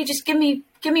 Everybody just give me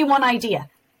one idea.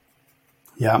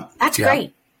 Yeah. That's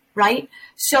great, right?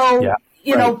 So,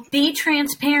 you know, be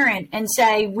transparent and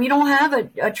say, we don't have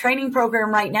a training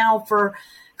program right now for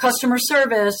customer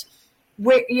service.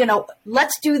 Where, you know,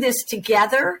 let's do this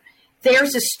together.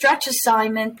 There's a stretch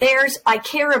assignment. There's I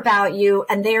care about you,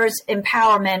 and there's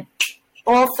empowerment.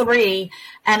 All three,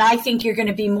 and I think you're going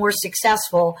to be more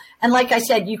successful. And like I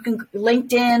said,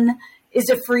 LinkedIn is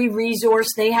a free resource.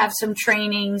 They have some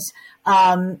trainings.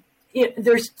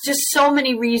 There's just so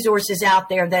many resources out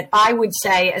there that I would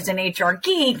say, as an HR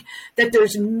geek, that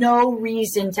there's no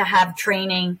reason to have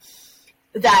training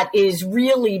that is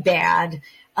really bad.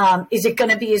 Is it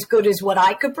going to be as good as what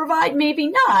I could provide?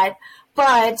 Maybe not.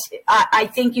 But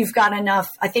I think you've got enough.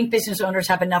 I think business owners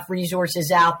have enough resources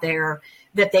out there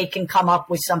that they can come up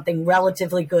with something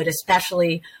relatively good,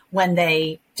 especially when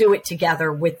they do it together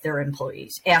with their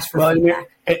employees. Ask for feedback.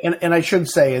 And I should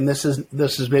say, and this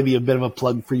is maybe a bit of a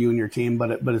plug for you and your team,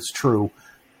 but it's true.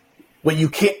 What you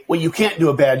can't do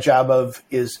a bad job of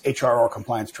is HR or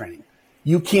compliance training.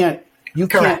 You can't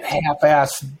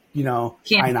half-ass,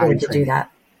 can't afford to do that.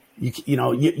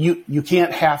 You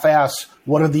can't half-ass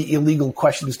what are the illegal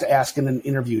questions to ask in an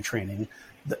interview training.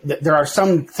 There are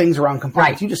some things around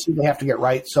compliance you just simply have to get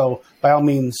right. So by all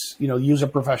means, use a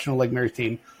professional like Mary's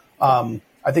team.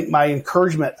 I think my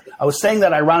encouragement, I was saying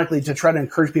that ironically to try to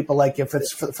encourage people, like if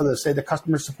it's for the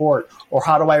customer support, or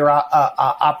how do I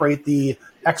operate the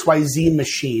XYZ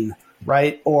machine,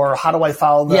 right? Or how do I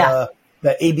follow the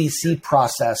ABC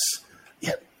process?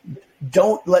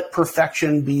 Don't let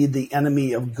perfection be the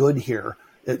enemy of good here.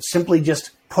 It's simply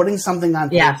just putting something on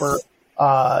paper.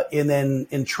 And then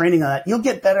in training on that, you'll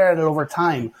get better at it over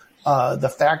time.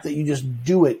 The fact that you just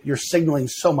do it, you're signaling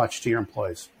so much to your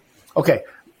employees. Okay,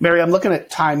 Mary, I'm looking at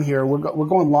time here. We're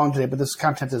going long today, but this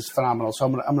content is phenomenal. So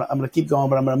I'm gonna keep going,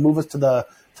 but I'm gonna move us to the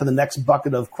next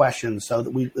bucket of questions. So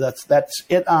that that's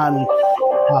it on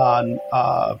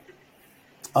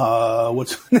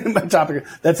what's the name of my topic?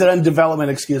 That's it on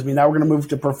development. Excuse me. Now we're gonna move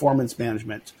to performance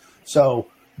management. So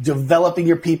developing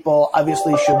your people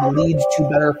obviously should lead to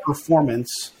better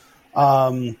performance.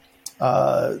 The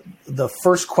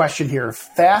first question here,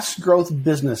 fast growth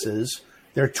businesses,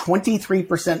 they're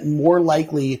 23% more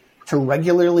likely to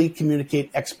regularly communicate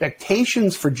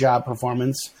expectations for job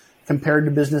performance compared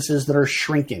to businesses that are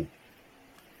shrinking.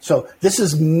 So this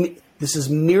is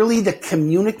merely the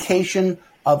communication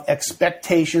of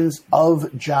expectations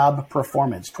of job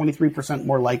performance, 23%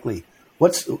 more likely.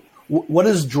 What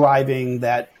is driving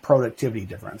that productivity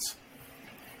difference?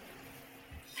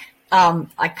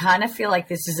 I kind of feel like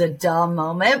this is a dumb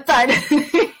moment, but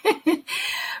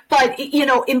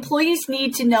employees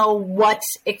need to know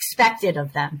what's expected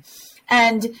of them.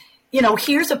 And,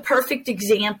 here's a perfect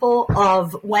example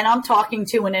of when I'm talking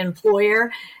to an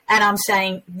employer and I'm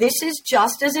saying, this is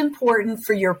just as important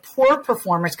for your poor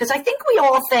performers. Because I think we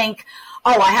all think,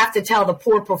 I have to tell the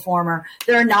poor performer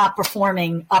they're not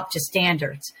performing up to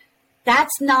standards.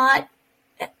 That's not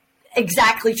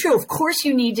exactly true. Of course,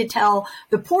 you need to tell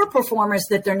the poor performers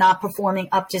that they're not performing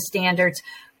up to standards,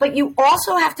 but you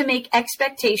also have to make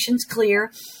expectations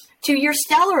clear to your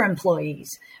stellar employees,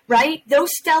 right? Those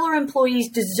stellar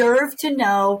employees deserve to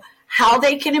know how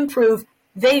they can improve.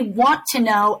 They want to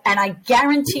know, and I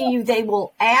guarantee you they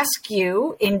will ask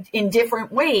you in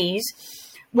different ways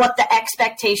what the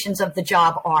expectations of the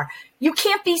job are. You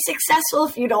can't be successful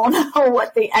if you don't know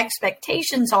what the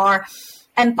expectations are.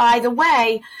 And by the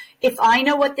way, if I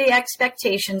know what the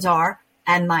expectations are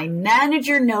and my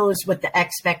manager knows what the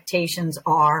expectations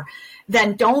are,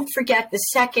 then don't forget the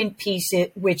second piece,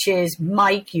 which is,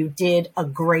 Mike, you did a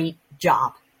great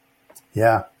job.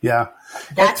 Yeah.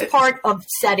 That's part of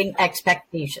setting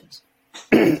expectations.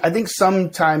 I think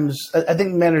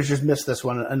managers miss this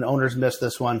one and owners miss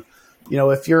this one.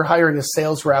 If you're hiring a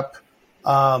sales rep,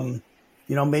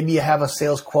 maybe you have a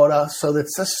sales quota. So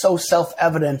that's just so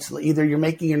self-evident. Either you're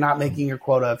making or not making your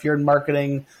quota. If you're in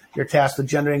marketing, you're tasked with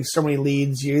generating so many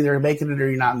leads. You're either making it or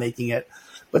you're not making it.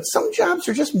 But some jobs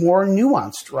are just more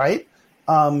nuanced, right?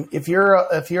 If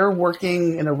you're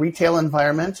working in a retail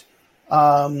environment,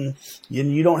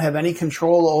 you don't have any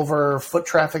control over foot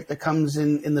traffic that comes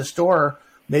in the store.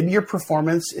 Maybe your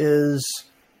performance is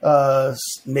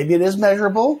maybe it is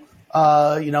measurable.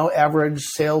 Average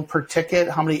sale per ticket,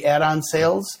 how many add-on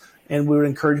sales, and we would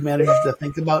encourage managers to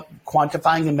think about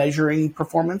quantifying and measuring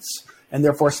performance and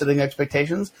therefore setting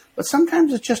expectations. But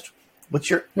sometimes it's just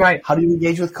how do you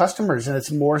engage with customers, and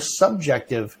it's more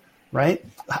subjective, right?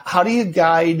 How do you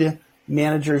guide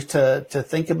managers to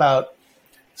think about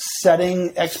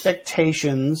setting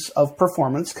expectations of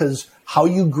performance, because how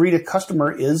you greet a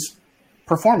customer is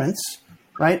performance,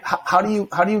 right? How do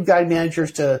you guide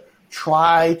managers to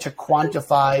try to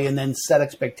quantify and then set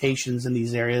expectations in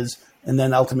these areas, and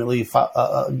then ultimately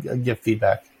give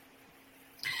feedback?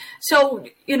 So,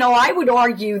 I would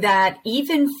argue that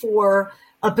even for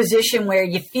a position where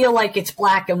you feel like it's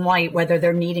black and white, whether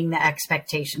they're meeting the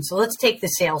expectations. So let's take the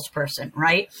salesperson,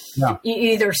 right? Yeah. You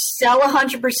either sell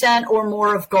 100% or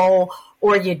more of goal,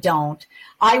 or you don't.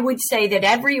 I would say that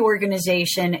every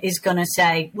organization is going to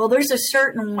say, well, there's a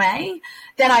certain way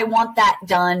that I want that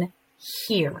done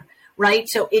here, right?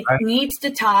 So it needs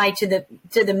to tie to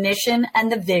the mission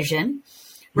and the vision,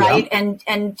 right? Yeah.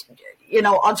 And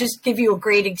I'll just give you a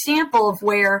great example of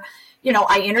where,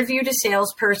 I interviewed a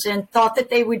salesperson, thought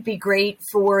that they would be great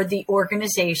for the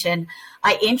organization.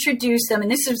 I introduced them,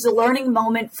 and this was a learning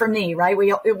moment for me, right?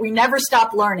 We never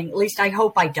stop learning. At least I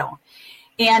hope I don't.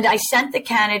 And I sent the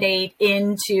candidate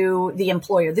into the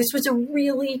employer. This was a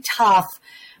really tough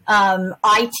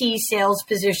IT sales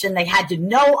position. They had to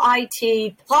know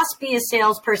IT, plus be a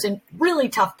salesperson, really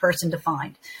tough person to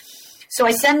find. So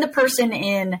I send the person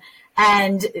in,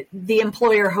 and the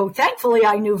employer, who thankfully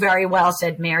I knew very well,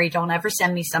 said, Mary, don't ever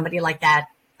send me somebody like that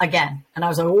again. And I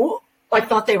was like, oh, I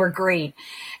thought they were great.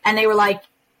 And they were like,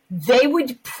 they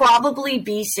would probably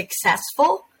be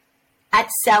successful at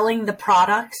selling the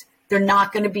products. They're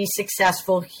not going to be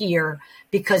successful here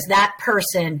because that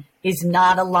person is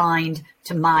not aligned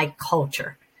to my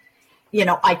culture.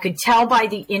 I could tell by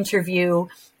the interview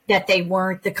that they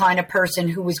weren't the kind of person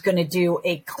who was going to do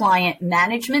a client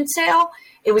management sale.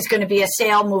 It was going to be a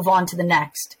sale, move on to the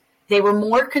next. They were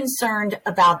more concerned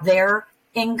about their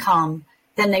income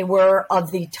than they were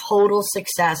of the total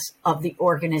success of the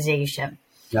organization.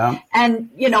 Yeah. And,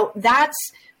 that's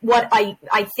what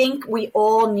I think we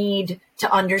all need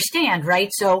to understand,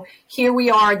 right? So here we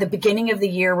are, the beginning of the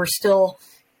year. We're still,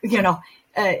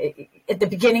 at the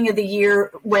beginning of the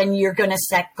year when you're going to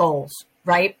set goals,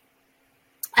 right?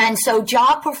 And so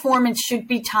job performance should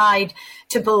be tied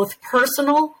to both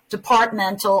personal,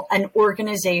 departmental, and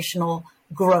organizational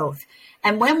growth.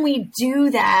 And when we do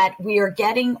that, we are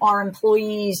getting our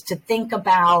employees to think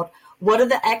about what are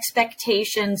the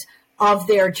expectations of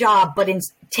their job, but in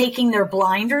taking their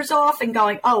blinders off and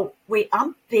going, oh, wait,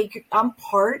 I'm big, I'm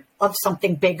part of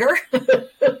something bigger,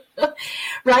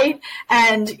 right?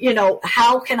 And,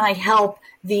 how can I help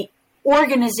the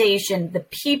organization, the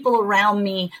people around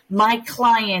me, my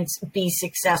clients be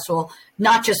successful,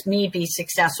 not just me be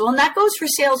successful. And that goes for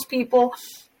salespeople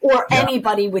or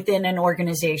anybody within an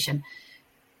organization.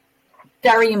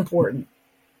 Very important.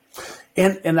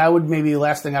 And I would maybe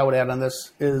last thing I would add on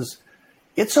this is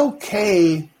it's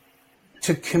okay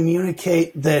to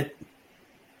communicate that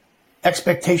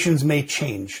expectations may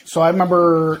change. So I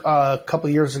remember a couple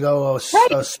of years ago, I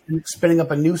was spinning up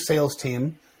a new sales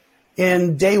team.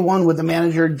 And day one with the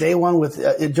manager, day one with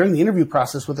during the interview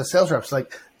process with the sales reps,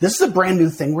 like, this is a brand new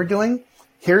thing we're doing.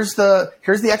 Here's the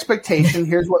expectation.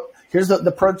 Here's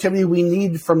the productivity we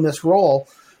need from this role.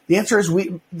 The answer is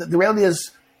the reality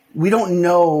is we don't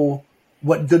know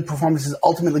what good performance is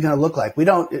ultimately going to look like. We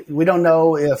don't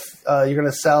know if you're going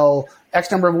to sell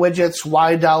X number of widgets,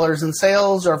 Y dollars in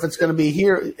sales, or if it's going to be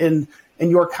here, and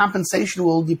your compensation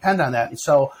will depend on that. And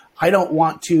so I don't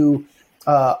want to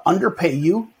underpay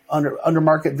you under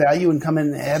market value and come in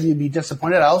and have you be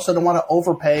disappointed. I also don't want to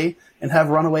overpay and have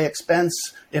runaway expense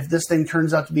if this thing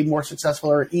turns out to be more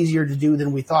successful or easier to do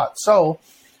than we thought. So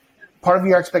part of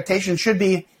your expectation should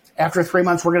be, after 3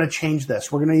 months, we're going to change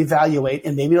this. We're going to evaluate,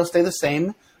 and maybe it'll stay the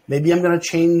same. Maybe I'm going to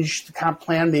change the comp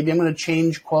plan. Maybe I'm going to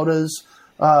change quotas.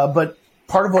 But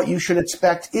part of what you should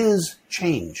expect is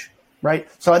change, right?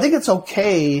 So I think it's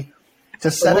okay to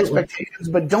set expectations,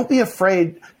 but don't be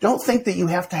afraid. Don't think that you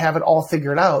have to have it all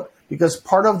figured out, because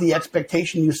part of the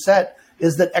expectation you set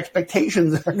is that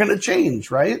expectations are going to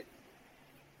change, right?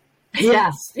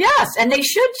 Yes. And they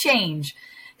should change.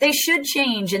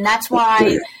 And that's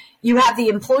why you have the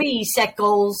employees set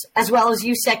goals as well as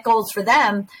you set goals for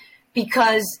them,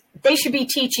 because they should be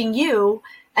teaching you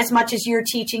as much as you're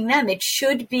teaching them. It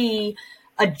should be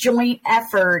a joint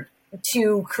effort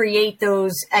to create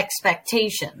those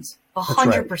expectations.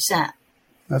 100%.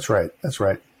 That's right.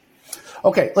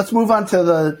 Okay, let's move on to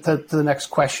the next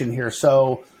question here.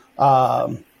 So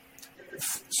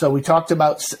we talked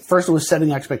about, first it was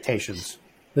setting expectations.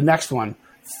 The next one,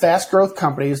 fast growth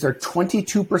companies, they're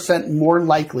 22% more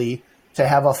likely to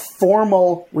have a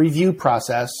formal review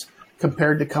process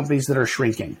compared to companies that are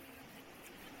shrinking.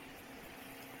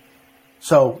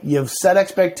 So you've set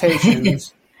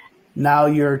expectations. Now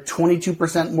you're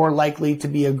 22% more likely to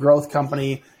be a growth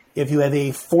company if you have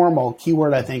a formal,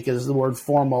 keyword I think is the word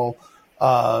formal,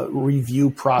 review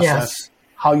process, yes,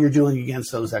 how you're doing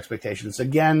against those expectations.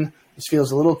 Again, this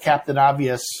feels a little Captain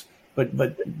Obvious, but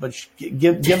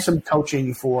give some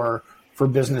coaching for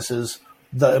businesses,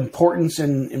 the importance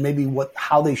and maybe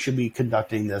how they should be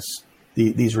conducting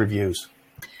these reviews.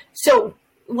 So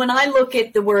when I look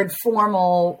at the word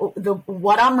formal,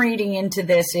 what I'm reading into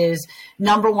this is,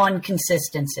 number one,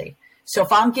 consistency. So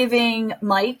if I'm giving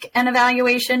Mike an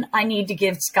evaluation, I need to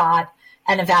give Scott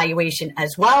an evaluation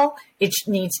as well. It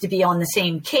needs to be on the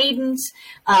same cadence.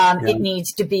 It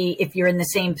needs to be, if you're in the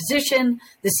same position,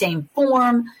 the same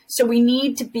form. So we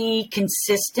need to be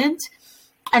consistent.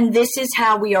 And this is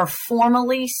how we are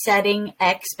formally setting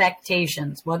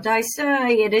expectations. What did I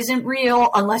say? It isn't real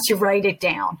unless you write it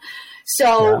down.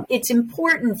 So it's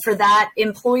important for that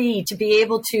employee to be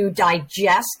able to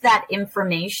digest that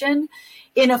information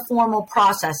in a formal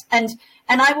process. And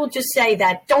I will just say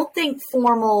that don't think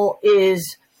formal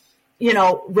is,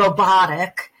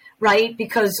 robotic, right?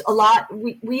 Because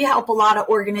we help a lot of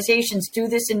organizations do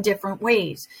this in different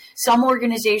ways. Some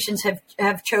organizations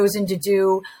have chosen to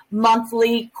do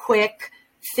monthly, quick,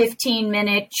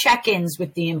 15-minute check-ins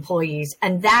with the employees,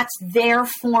 and that's their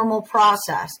formal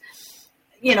process.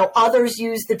 Others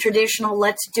use the traditional,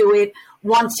 let's do it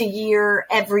once a year,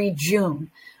 every June,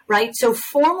 right? So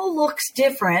formal looks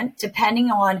different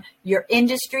depending on your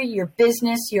industry, your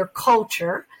business, your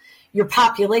culture, your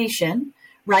population,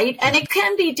 right? And it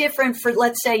can be different for,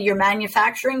 let's say, your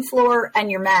manufacturing floor and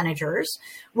your managers.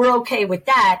 We're okay with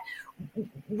that.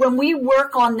 When we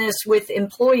work on this with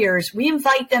employers, we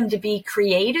invite them to be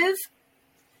creative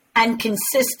and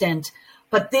consistent,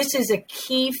 but this is a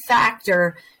key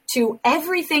factor to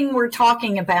everything we're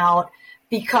talking about,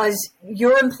 because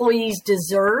your employees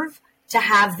deserve to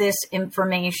have this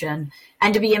information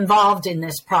and to be involved in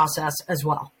this process as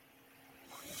well.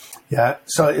 Yeah,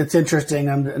 so it's interesting.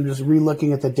 I'm just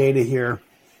re-looking at the data here.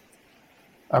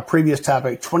 Our previous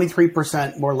topic,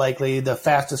 23% more likely, the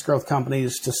fastest growth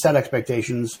companies to set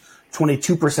expectations,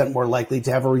 22% more likely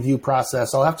to have a review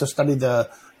process. I'll have to study the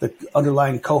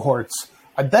underlying cohorts.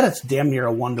 I bet it's damn near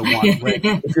a 1-to-1, right?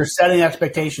 If you're setting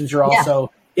expectations, you're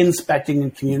also inspecting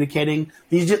and communicating.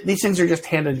 These things are just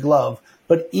hand in glove.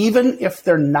 But even if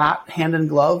they're not hand in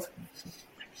glove,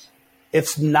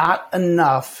 it's not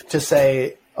enough to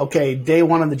say, okay, day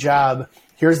one of the job,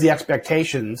 here's the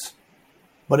expectations.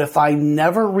 But if I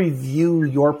never review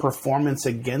your performance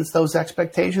against those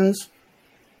expectations,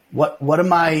 what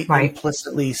am I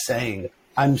implicitly saying?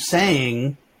 I'm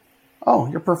saying,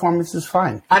 oh, your performance is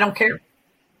fine. I don't care.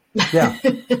 Yeah.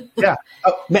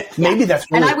 Oh, maybe that's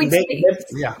really, and I would say,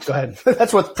 go ahead.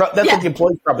 That's what the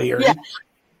employees probably hear.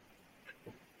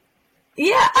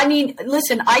 Yeah, I mean,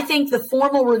 listen, I think the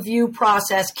formal review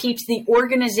process keeps the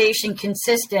organization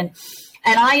consistent.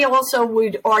 And I also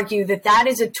would argue that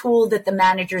is a tool that the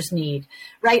managers need,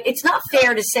 right? It's not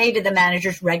fair to say to the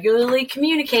managers, regularly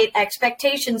communicate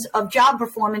expectations of job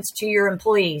performance to your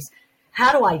employees.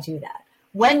 How do I do that?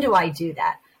 When do I do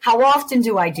that? How often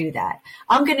do I do that?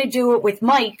 I'm going to do it with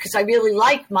Mike because I really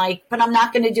like Mike, but I'm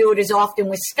not going to do it as often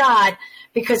with Scott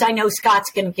because I know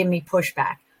Scott's going to give me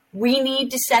pushback. We need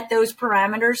to set those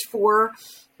parameters for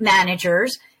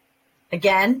managers.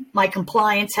 Again, my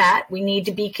compliance hat, we need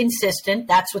to be consistent.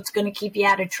 That's what's going to keep you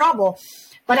out of trouble.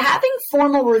 But having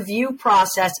formal review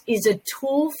process is a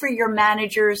tool for your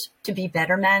managers to be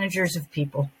better managers of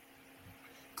people.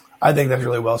 I think that's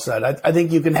really well said. I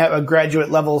think you can have a graduate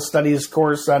level studies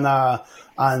course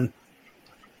on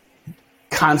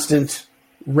constant,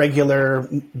 regular,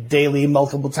 daily,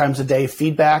 multiple times a day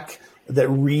feedback that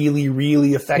really,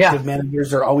 really effective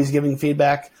managers are always giving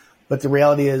feedback. But the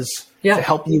reality is to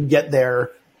help you get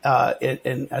there.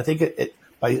 And I think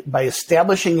by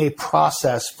establishing a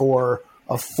process for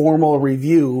a formal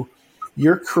review,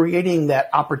 you're creating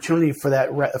that opportunity for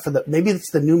that, maybe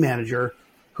it's the new manager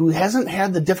who hasn't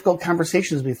had the difficult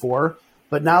conversations before,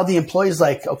 but now the employee's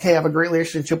like, okay, I have a great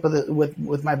relationship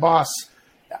with my boss.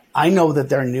 I know that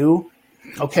they're new.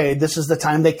 Okay, this is the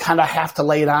time they kind of have to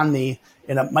lay it on me,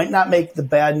 and it might not make the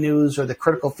bad news or the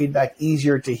critical feedback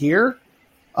easier to hear.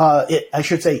 I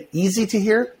should say easy to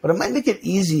hear, but it might make it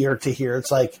easier to hear.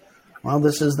 It's like, well,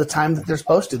 this is the time that they're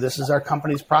supposed to. This is our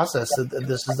company's process.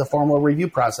 This is the formal review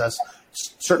process.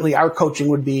 Certainly our coaching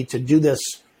would be to do this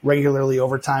regularly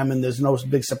over time, and there's no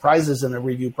big surprises in the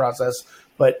review process.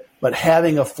 But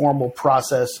having a formal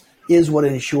process is what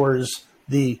ensures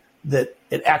that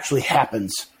it actually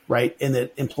happens, right? And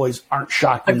that employees aren't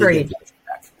shocked when they get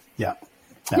feedback.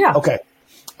 Yeah. Okay.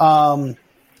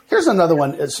 Here's another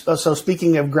one. So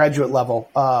speaking of graduate level,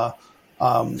 I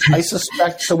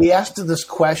suspect, so we asked this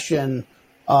question,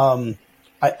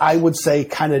 I would say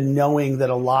kind of knowing that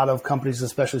a lot of companies,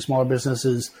 especially smaller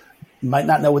businesses, might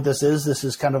not know what this is. This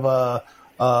is kind of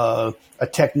a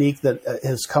technique that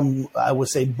has come, I would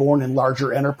say, born in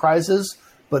larger enterprises,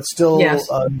 but still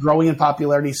growing in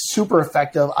popularity, super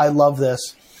effective. I love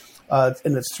this.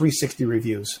 And it's 360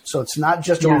 reviews. So it's not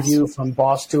just a review from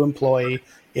boss to employee.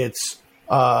 It's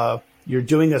you're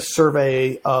doing a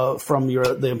survey from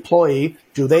the employee.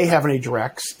 Do they have any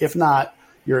directs? If not,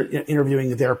 you're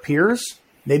interviewing their peers,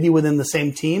 maybe within the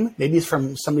same team. Maybe it's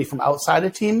from somebody from outside a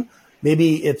team.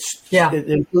 Maybe it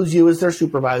includes you as their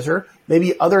supervisor,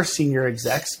 maybe other senior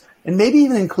execs, and maybe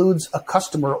even includes a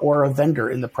customer or a vendor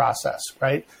in the process,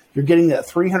 right? You're getting that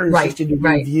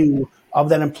 360-degree view of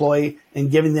that employee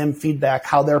and giving them feedback,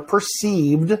 how they're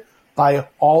perceived by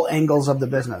all angles of the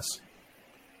business.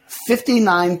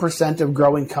 59% of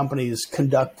growing companies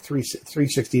conduct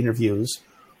 360 interviews.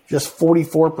 Just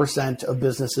 44% of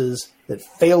businesses that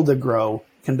fail to grow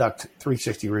conduct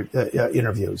 360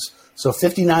 interviews. So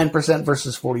 59%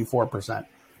 versus 44%.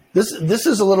 This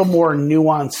is a little more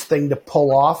nuanced thing to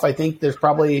pull off. I think there's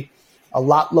probably a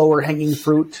lot lower hanging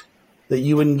fruit that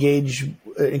you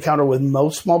encounter with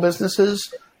most small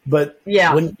businesses. But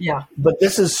but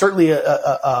this is certainly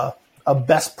a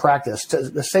best practice.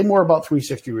 To say more about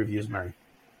 360 reviews, Mary.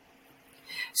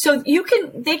 So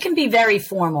they can be very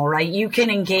formal, right? You can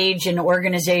engage an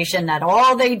organization that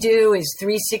all they do is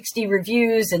 360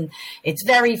 reviews, and it's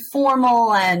very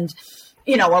formal, and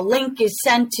a link is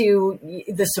sent to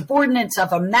the subordinates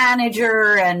of a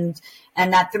manager, and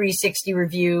that 360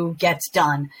 review gets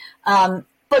done.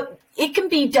 But it can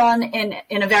be done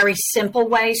in a very simple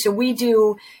way. So we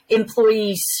do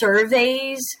employee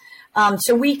surveys.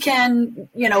 So we can,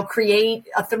 create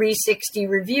a 360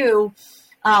 review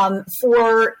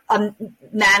for a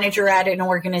manager at an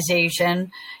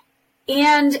organization.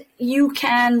 And you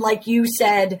can, like you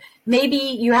said, maybe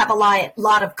you have a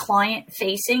lot of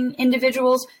client-facing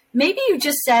individuals. Maybe you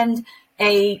just send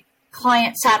a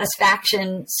client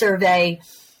satisfaction survey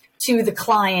to the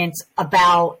client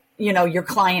about, your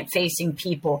client-facing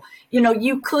people.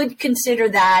 You could consider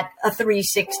that a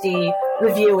 360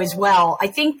 review as well. I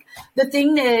think the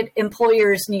thing that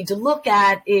employers need to look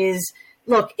at is,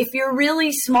 look, if you're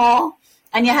really small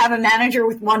and you have a manager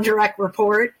with one direct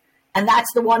report, and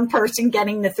that's the one person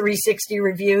getting the 360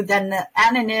 review, then the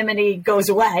anonymity goes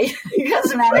away because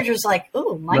the manager's like,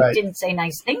 oh, Mike didn't say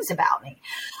nice things about me.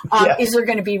 Is there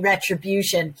going to be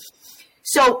retribution?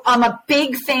 So I'm a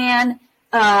big fan.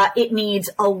 It needs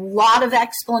a lot of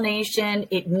explanation.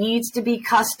 It needs to be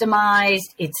customized.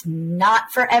 It's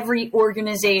not for every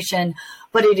organization,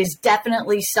 but it is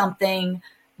definitely something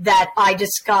that I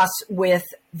discuss with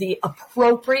the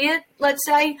appropriate, let's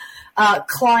say,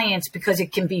 clients, because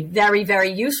it can be very,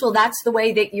 very useful. That's the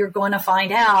way that you're going to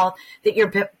find out that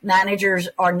your managers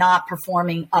are not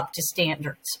performing up to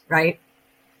standards, right?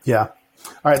 Yeah.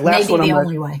 All right. Last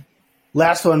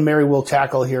one, Mary, we'll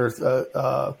tackle here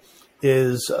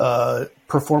is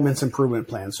performance improvement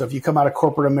plan. So if you come out of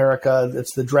corporate America,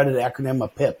 it's the dreaded acronym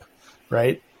of PIP,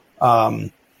 right?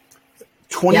 23%.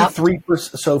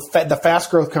 So the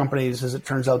fast growth companies, as it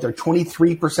turns out, they're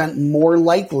 23% more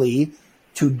likely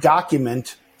to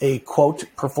document a quote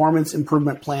performance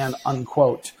improvement plan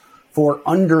unquote for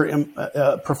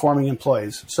underperforming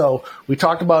employees. So we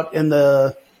talked about in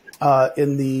the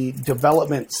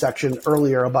development section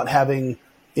earlier about having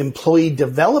employee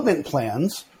development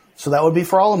plans. So that would be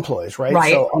for all employees, right?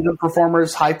 So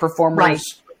underperformers, high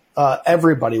performers,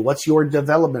 everybody. What's your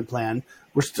development plan?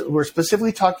 We're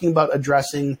specifically talking about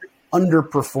addressing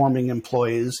underperforming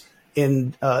employees.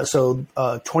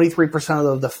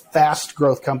 23% of the fast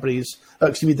growth companies,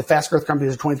 the fast growth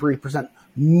companies are 23%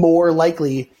 more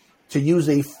likely to use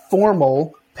a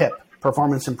formal PIP,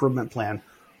 performance improvement plan.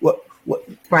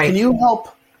 Can you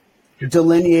help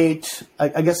delineate,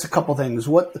 I guess, a couple things?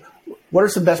 What are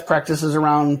some best practices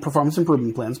around performance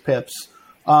improvement plans, PIPs?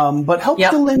 But help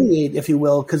delineate, if you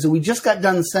will, because we just got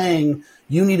done saying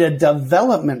you need a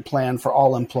development plan for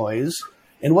all employees.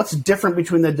 And what's different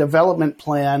between the development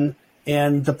plan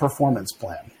and the performance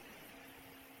plan?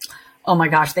 Oh my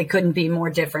gosh, they couldn't be more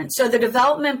different. So the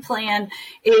development plan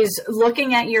is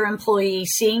looking at your employee,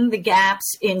 seeing the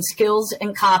gaps in skills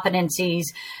and competencies,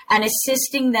 and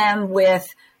assisting them with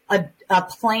a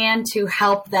plan to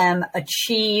help them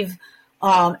achieve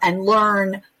and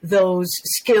learn those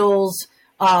skills,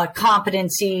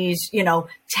 competencies,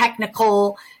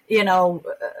 technical,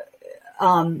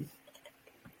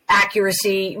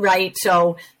 accuracy, right?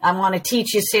 So I want to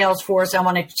teach you Salesforce. I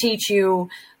want to teach you,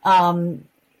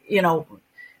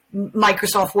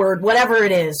 Microsoft Word, whatever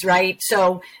it is, right?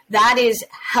 So that is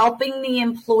helping the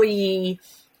employee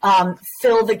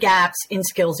fill the gaps in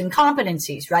skills and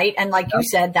competencies, right? And like you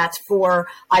said, that's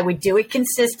I would do it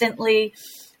consistently,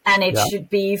 and it should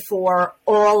be for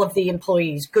all of the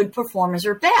employees, good performers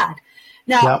or bad.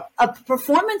 Now, a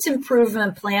performance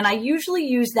improvement plan, I usually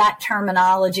use that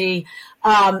terminology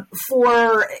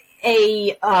for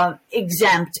a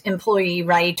exempt employee,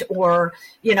 right? Or,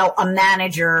 a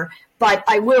manager. But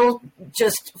I will,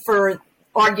 just for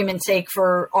argument's sake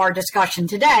for our discussion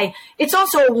today, it's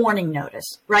also a warning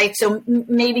notice, right? So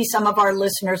maybe some of our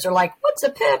listeners are like, what's a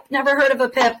PIP? Never heard of a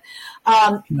PIP.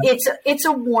 It's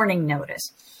a warning notice.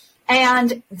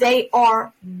 And they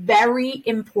are very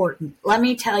important. Let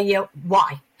me tell you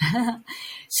why.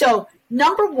 So,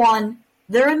 number one,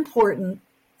 they're important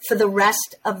for the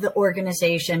rest of the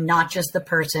organization, not just the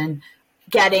person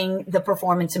getting the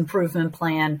performance improvement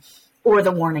plan or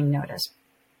the warning notice.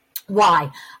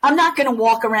 Why? I'm not going to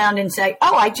walk around and say,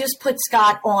 oh, I just put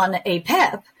Scott on a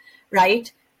PIP,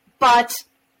 right? But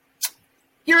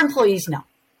your employees know,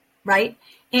 right?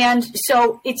 And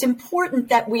so it's important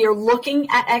that we are looking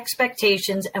at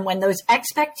expectations, and when those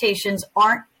expectations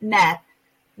aren't met,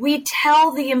 we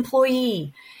tell the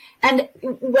employee. And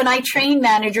when I train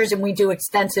managers, and we do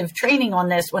extensive training on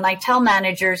this, when I tell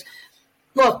managers,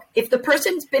 look, if the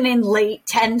person's been in late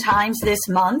 10 times this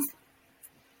month,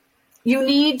 you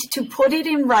need to put it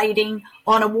in writing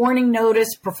on a warning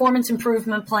notice, performance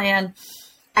improvement plan,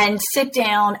 and sit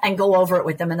down and go over it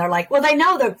with them. And they're like, well, they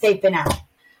know that they've been out.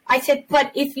 I said,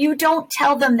 but if you don't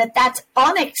tell them that that's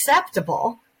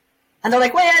unacceptable, and they're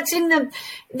like, well, that's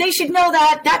they should know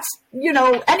that. That's,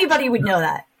 anybody would know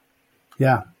that.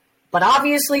 Yeah. But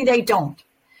obviously they don't.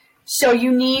 So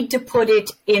you need to put it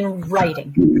in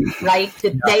writing, right?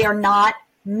 That they are not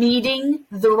meeting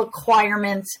the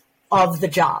requirements of the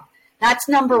job. That's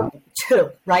number two,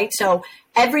 right? So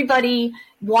everybody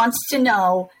wants to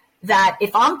know that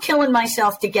if I'm killing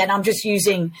myself to get, I'm just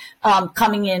using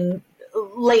coming in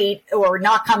late or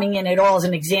not coming in at all as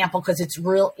an example because it's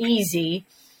real easy.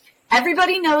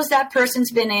 Everybody knows that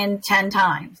person's been in 10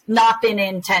 times, not been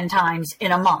in 10 times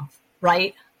in a month,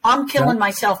 right? I'm killing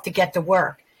myself to get to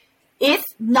work. If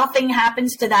nothing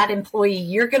happens to that employee,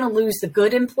 you're going to lose the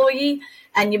good employee,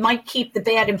 and you might keep the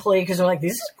bad employee because they're like,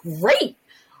 this is great.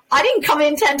 I didn't come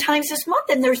in 10 times this month,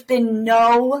 and there's been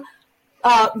no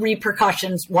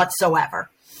repercussions whatsoever.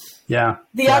 Yeah.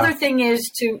 The other thing is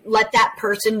to let that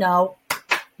person know,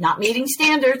 not meeting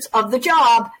standards of the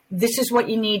job, this is what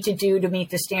you need to do to meet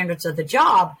the standards of the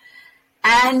job.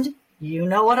 And you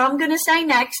know what I'm going to say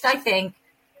next, I think.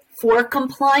 For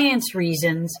compliance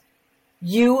reasons,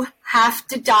 you have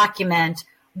to document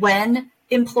when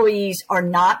employees are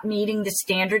not meeting the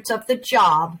standards of the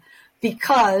job,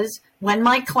 because when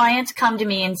my clients come to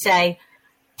me and say,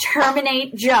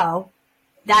 terminate Joe,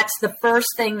 that's the first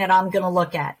thing that I'm going to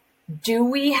look at. Do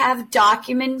we have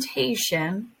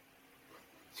documentation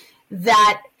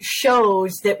that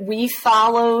shows that we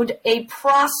followed a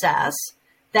process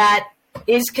that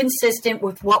is consistent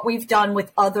with what we've done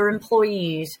with other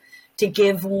employees to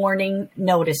give warning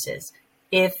notices?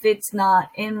 If it's not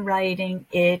in writing,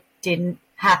 it didn't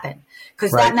happen.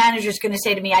 Because that manager is going to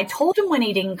say to me, I told him when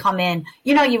he didn't come in,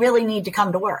 you really need to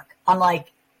come to work. I'm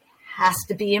like, has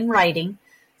to be in writing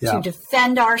to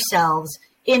defend ourselves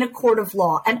in a court of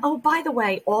law. And oh, by the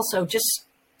way, also just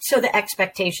so the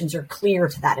expectations are clear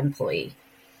to that employee.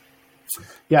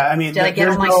 Yeah, I mean, did I get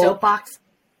on my soapbox?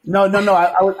 No.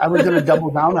 I was going to double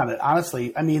down on it.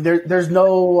 Honestly, I mean, there's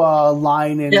no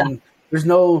line in, there's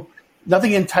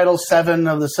nothing in Title VII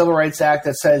of the Civil Rights Act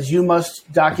that says you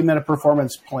must document a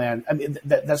performance plan. I mean,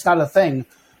 that's not a thing,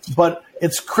 but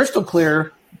it's crystal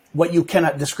clear what you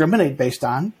cannot discriminate based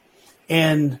on.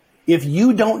 And if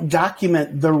you don't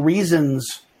document the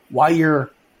reasons why you're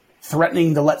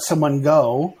threatening to let someone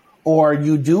go, or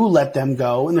you do let them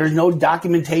go, and there's no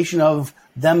documentation of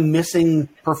them missing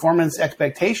performance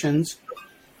expectations,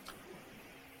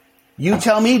 you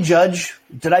tell me, Judge,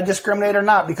 did I discriminate or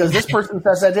not? Because this person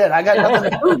says I did. I got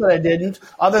nothing to prove that I didn't,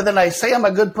 other than I say I'm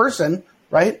a good person,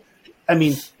 right? I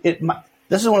mean,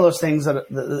 this is one of those things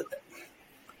that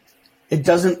it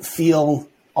doesn't feel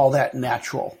all that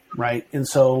natural, right? And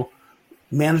so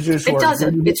managers who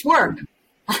it's work.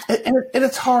 And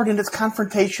it's hard, and it's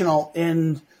confrontational,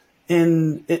 and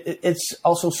it's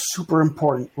also super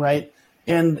important, right?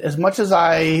 And as much as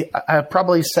I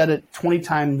probably said it 20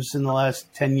 times in the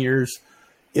last 10 years,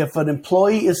 if an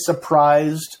employee is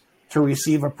surprised to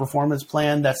receive a performance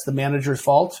plan, that's the manager's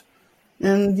fault.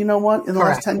 And you know what? In the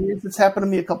last 10 years, it's happened to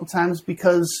me a couple times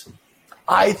because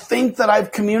I think that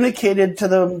I've communicated to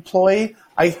the employee.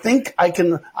 I think I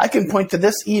can point to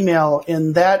this email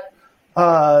in that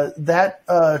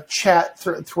chat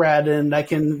thread, and I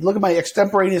can look at my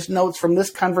extemporaneous notes from this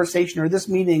conversation or this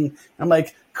meeting. I'm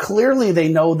like, clearly they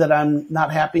know that I'm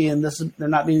not happy and they're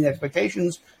not meeting the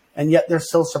expectations, and yet they're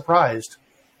still surprised,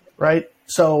 right?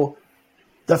 So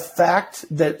the fact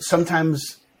that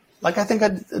sometimes, like, I think I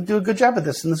do a good job at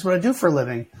this, and this is what I do for a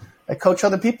living. I coach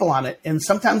other people on it, and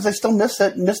sometimes I still miss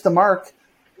the mark.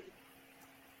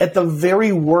 At the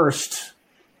very worst,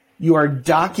 you are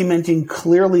documenting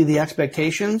clearly the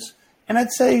expectations. And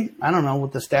I'd say, I don't know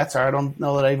what the stats are. I don't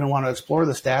know that I even want to explore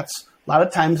the stats. A lot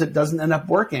of times it doesn't end up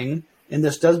working. And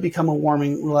this does become a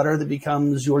warning letter that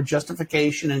becomes your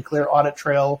justification and clear audit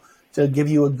trail to give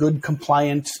you a good,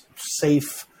 compliant,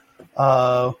 safe,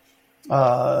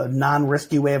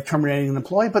 non-risky way of terminating an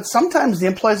employee. But sometimes the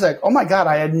employee's like, oh my God,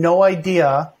 I had no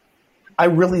idea. I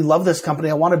really love this company.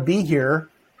 I want to be here.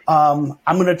 I'm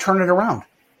going to turn it around.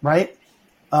 Right.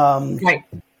 Right.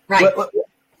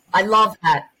 I love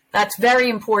that. That's very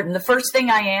important. The first thing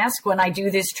I ask when I do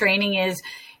this training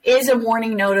is a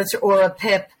warning notice or a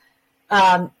PIP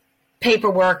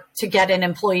paperwork to get an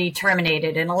employee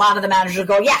terminated? And a lot of the managers will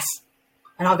go, yes.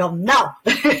 And I'll go, no.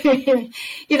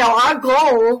 Our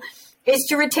goal is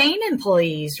to retain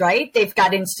employees, right? They've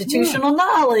got institutional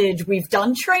knowledge. We've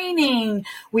done training.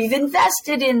 We've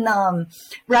invested in them,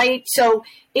 right? So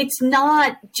it's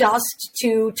not just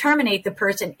to terminate the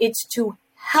person. It's to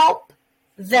help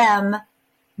them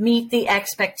meet the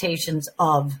expectations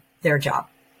of their job.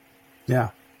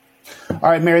 Yeah. All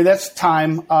right, Mary, that's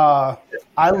time. I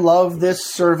love this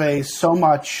survey so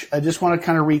much. I just want to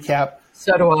kind of recap.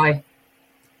 So do I.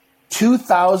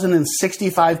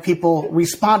 2,065 people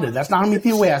responded. That's not how many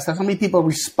people we asked. That's how many people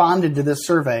responded to this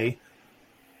survey.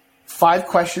 5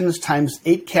 questions times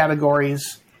 8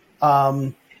 categories.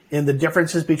 And the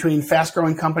differences between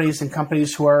fast-growing companies and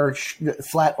companies who are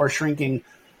flat or shrinking.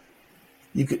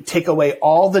 You could take away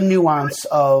all the nuance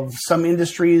of some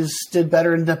industries did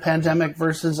better in the pandemic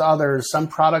versus others. Some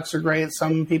products are great.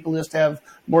 Some people just have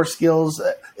more skills.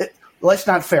 Life's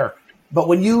not fair. But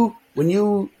when you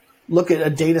look at a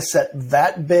data set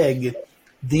that big,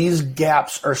 these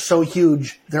gaps are so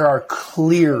huge. There are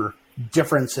clear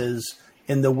differences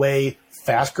in the way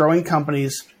fast-growing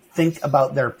companies think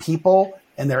about their people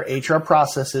and their HR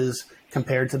processes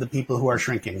compared to the people who are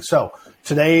shrinking. So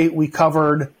today we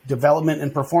covered development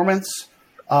and performance.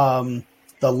 The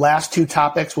last 2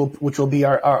 topics, which will be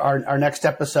our next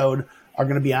episode, are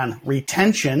going to be on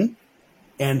retention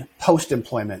and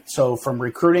post-employment. So from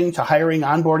recruiting to hiring,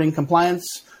 onboarding,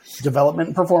 compliance, development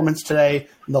and performance today.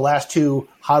 And the last 2,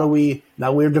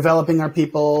 now we're developing our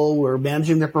people, we're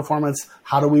managing their performance.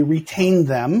 How do we retain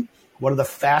them? What do the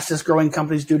fastest growing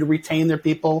companies do to retain their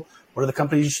people? What are the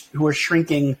companies who are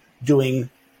shrinking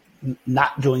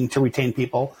not doing to retain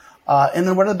people? And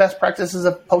then what are the best practices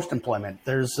of post-employment?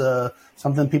 There's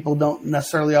something people don't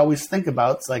necessarily always think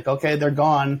about. It's like, okay, they're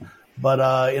gone. But,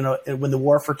 when the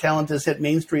war for talent has hit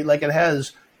Main Street like it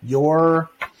has, your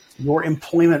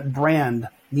employment brand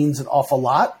means an awful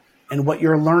lot. And what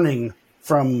you're learning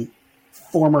from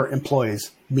former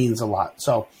employees means a lot.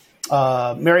 So,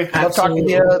 Mary, I love talking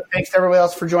to you. Thanks to everybody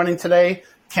else for joining today.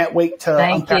 Can't wait to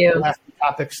unpack the last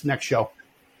topics next show.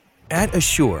 At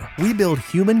Assure, we build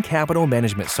human capital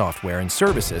management software and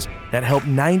services that help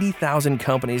 90,000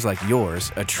 companies like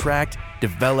yours attract,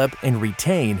 develop, and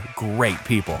retain great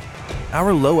people.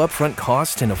 Our low upfront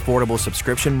cost and affordable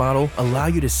subscription model allow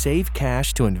you to save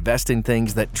cash to invest in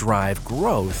things that drive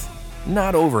growth,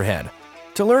 not overhead.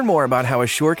 To learn more about how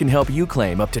Assure can help you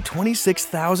claim up to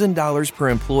 $26,000 per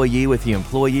employee with the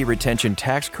Employee Retention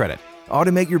Tax Credit,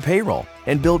 automate your payroll,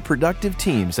 and build productive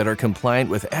teams that are compliant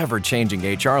with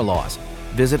ever-changing HR laws,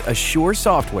 visit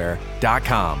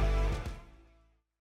AssureSoftware.com.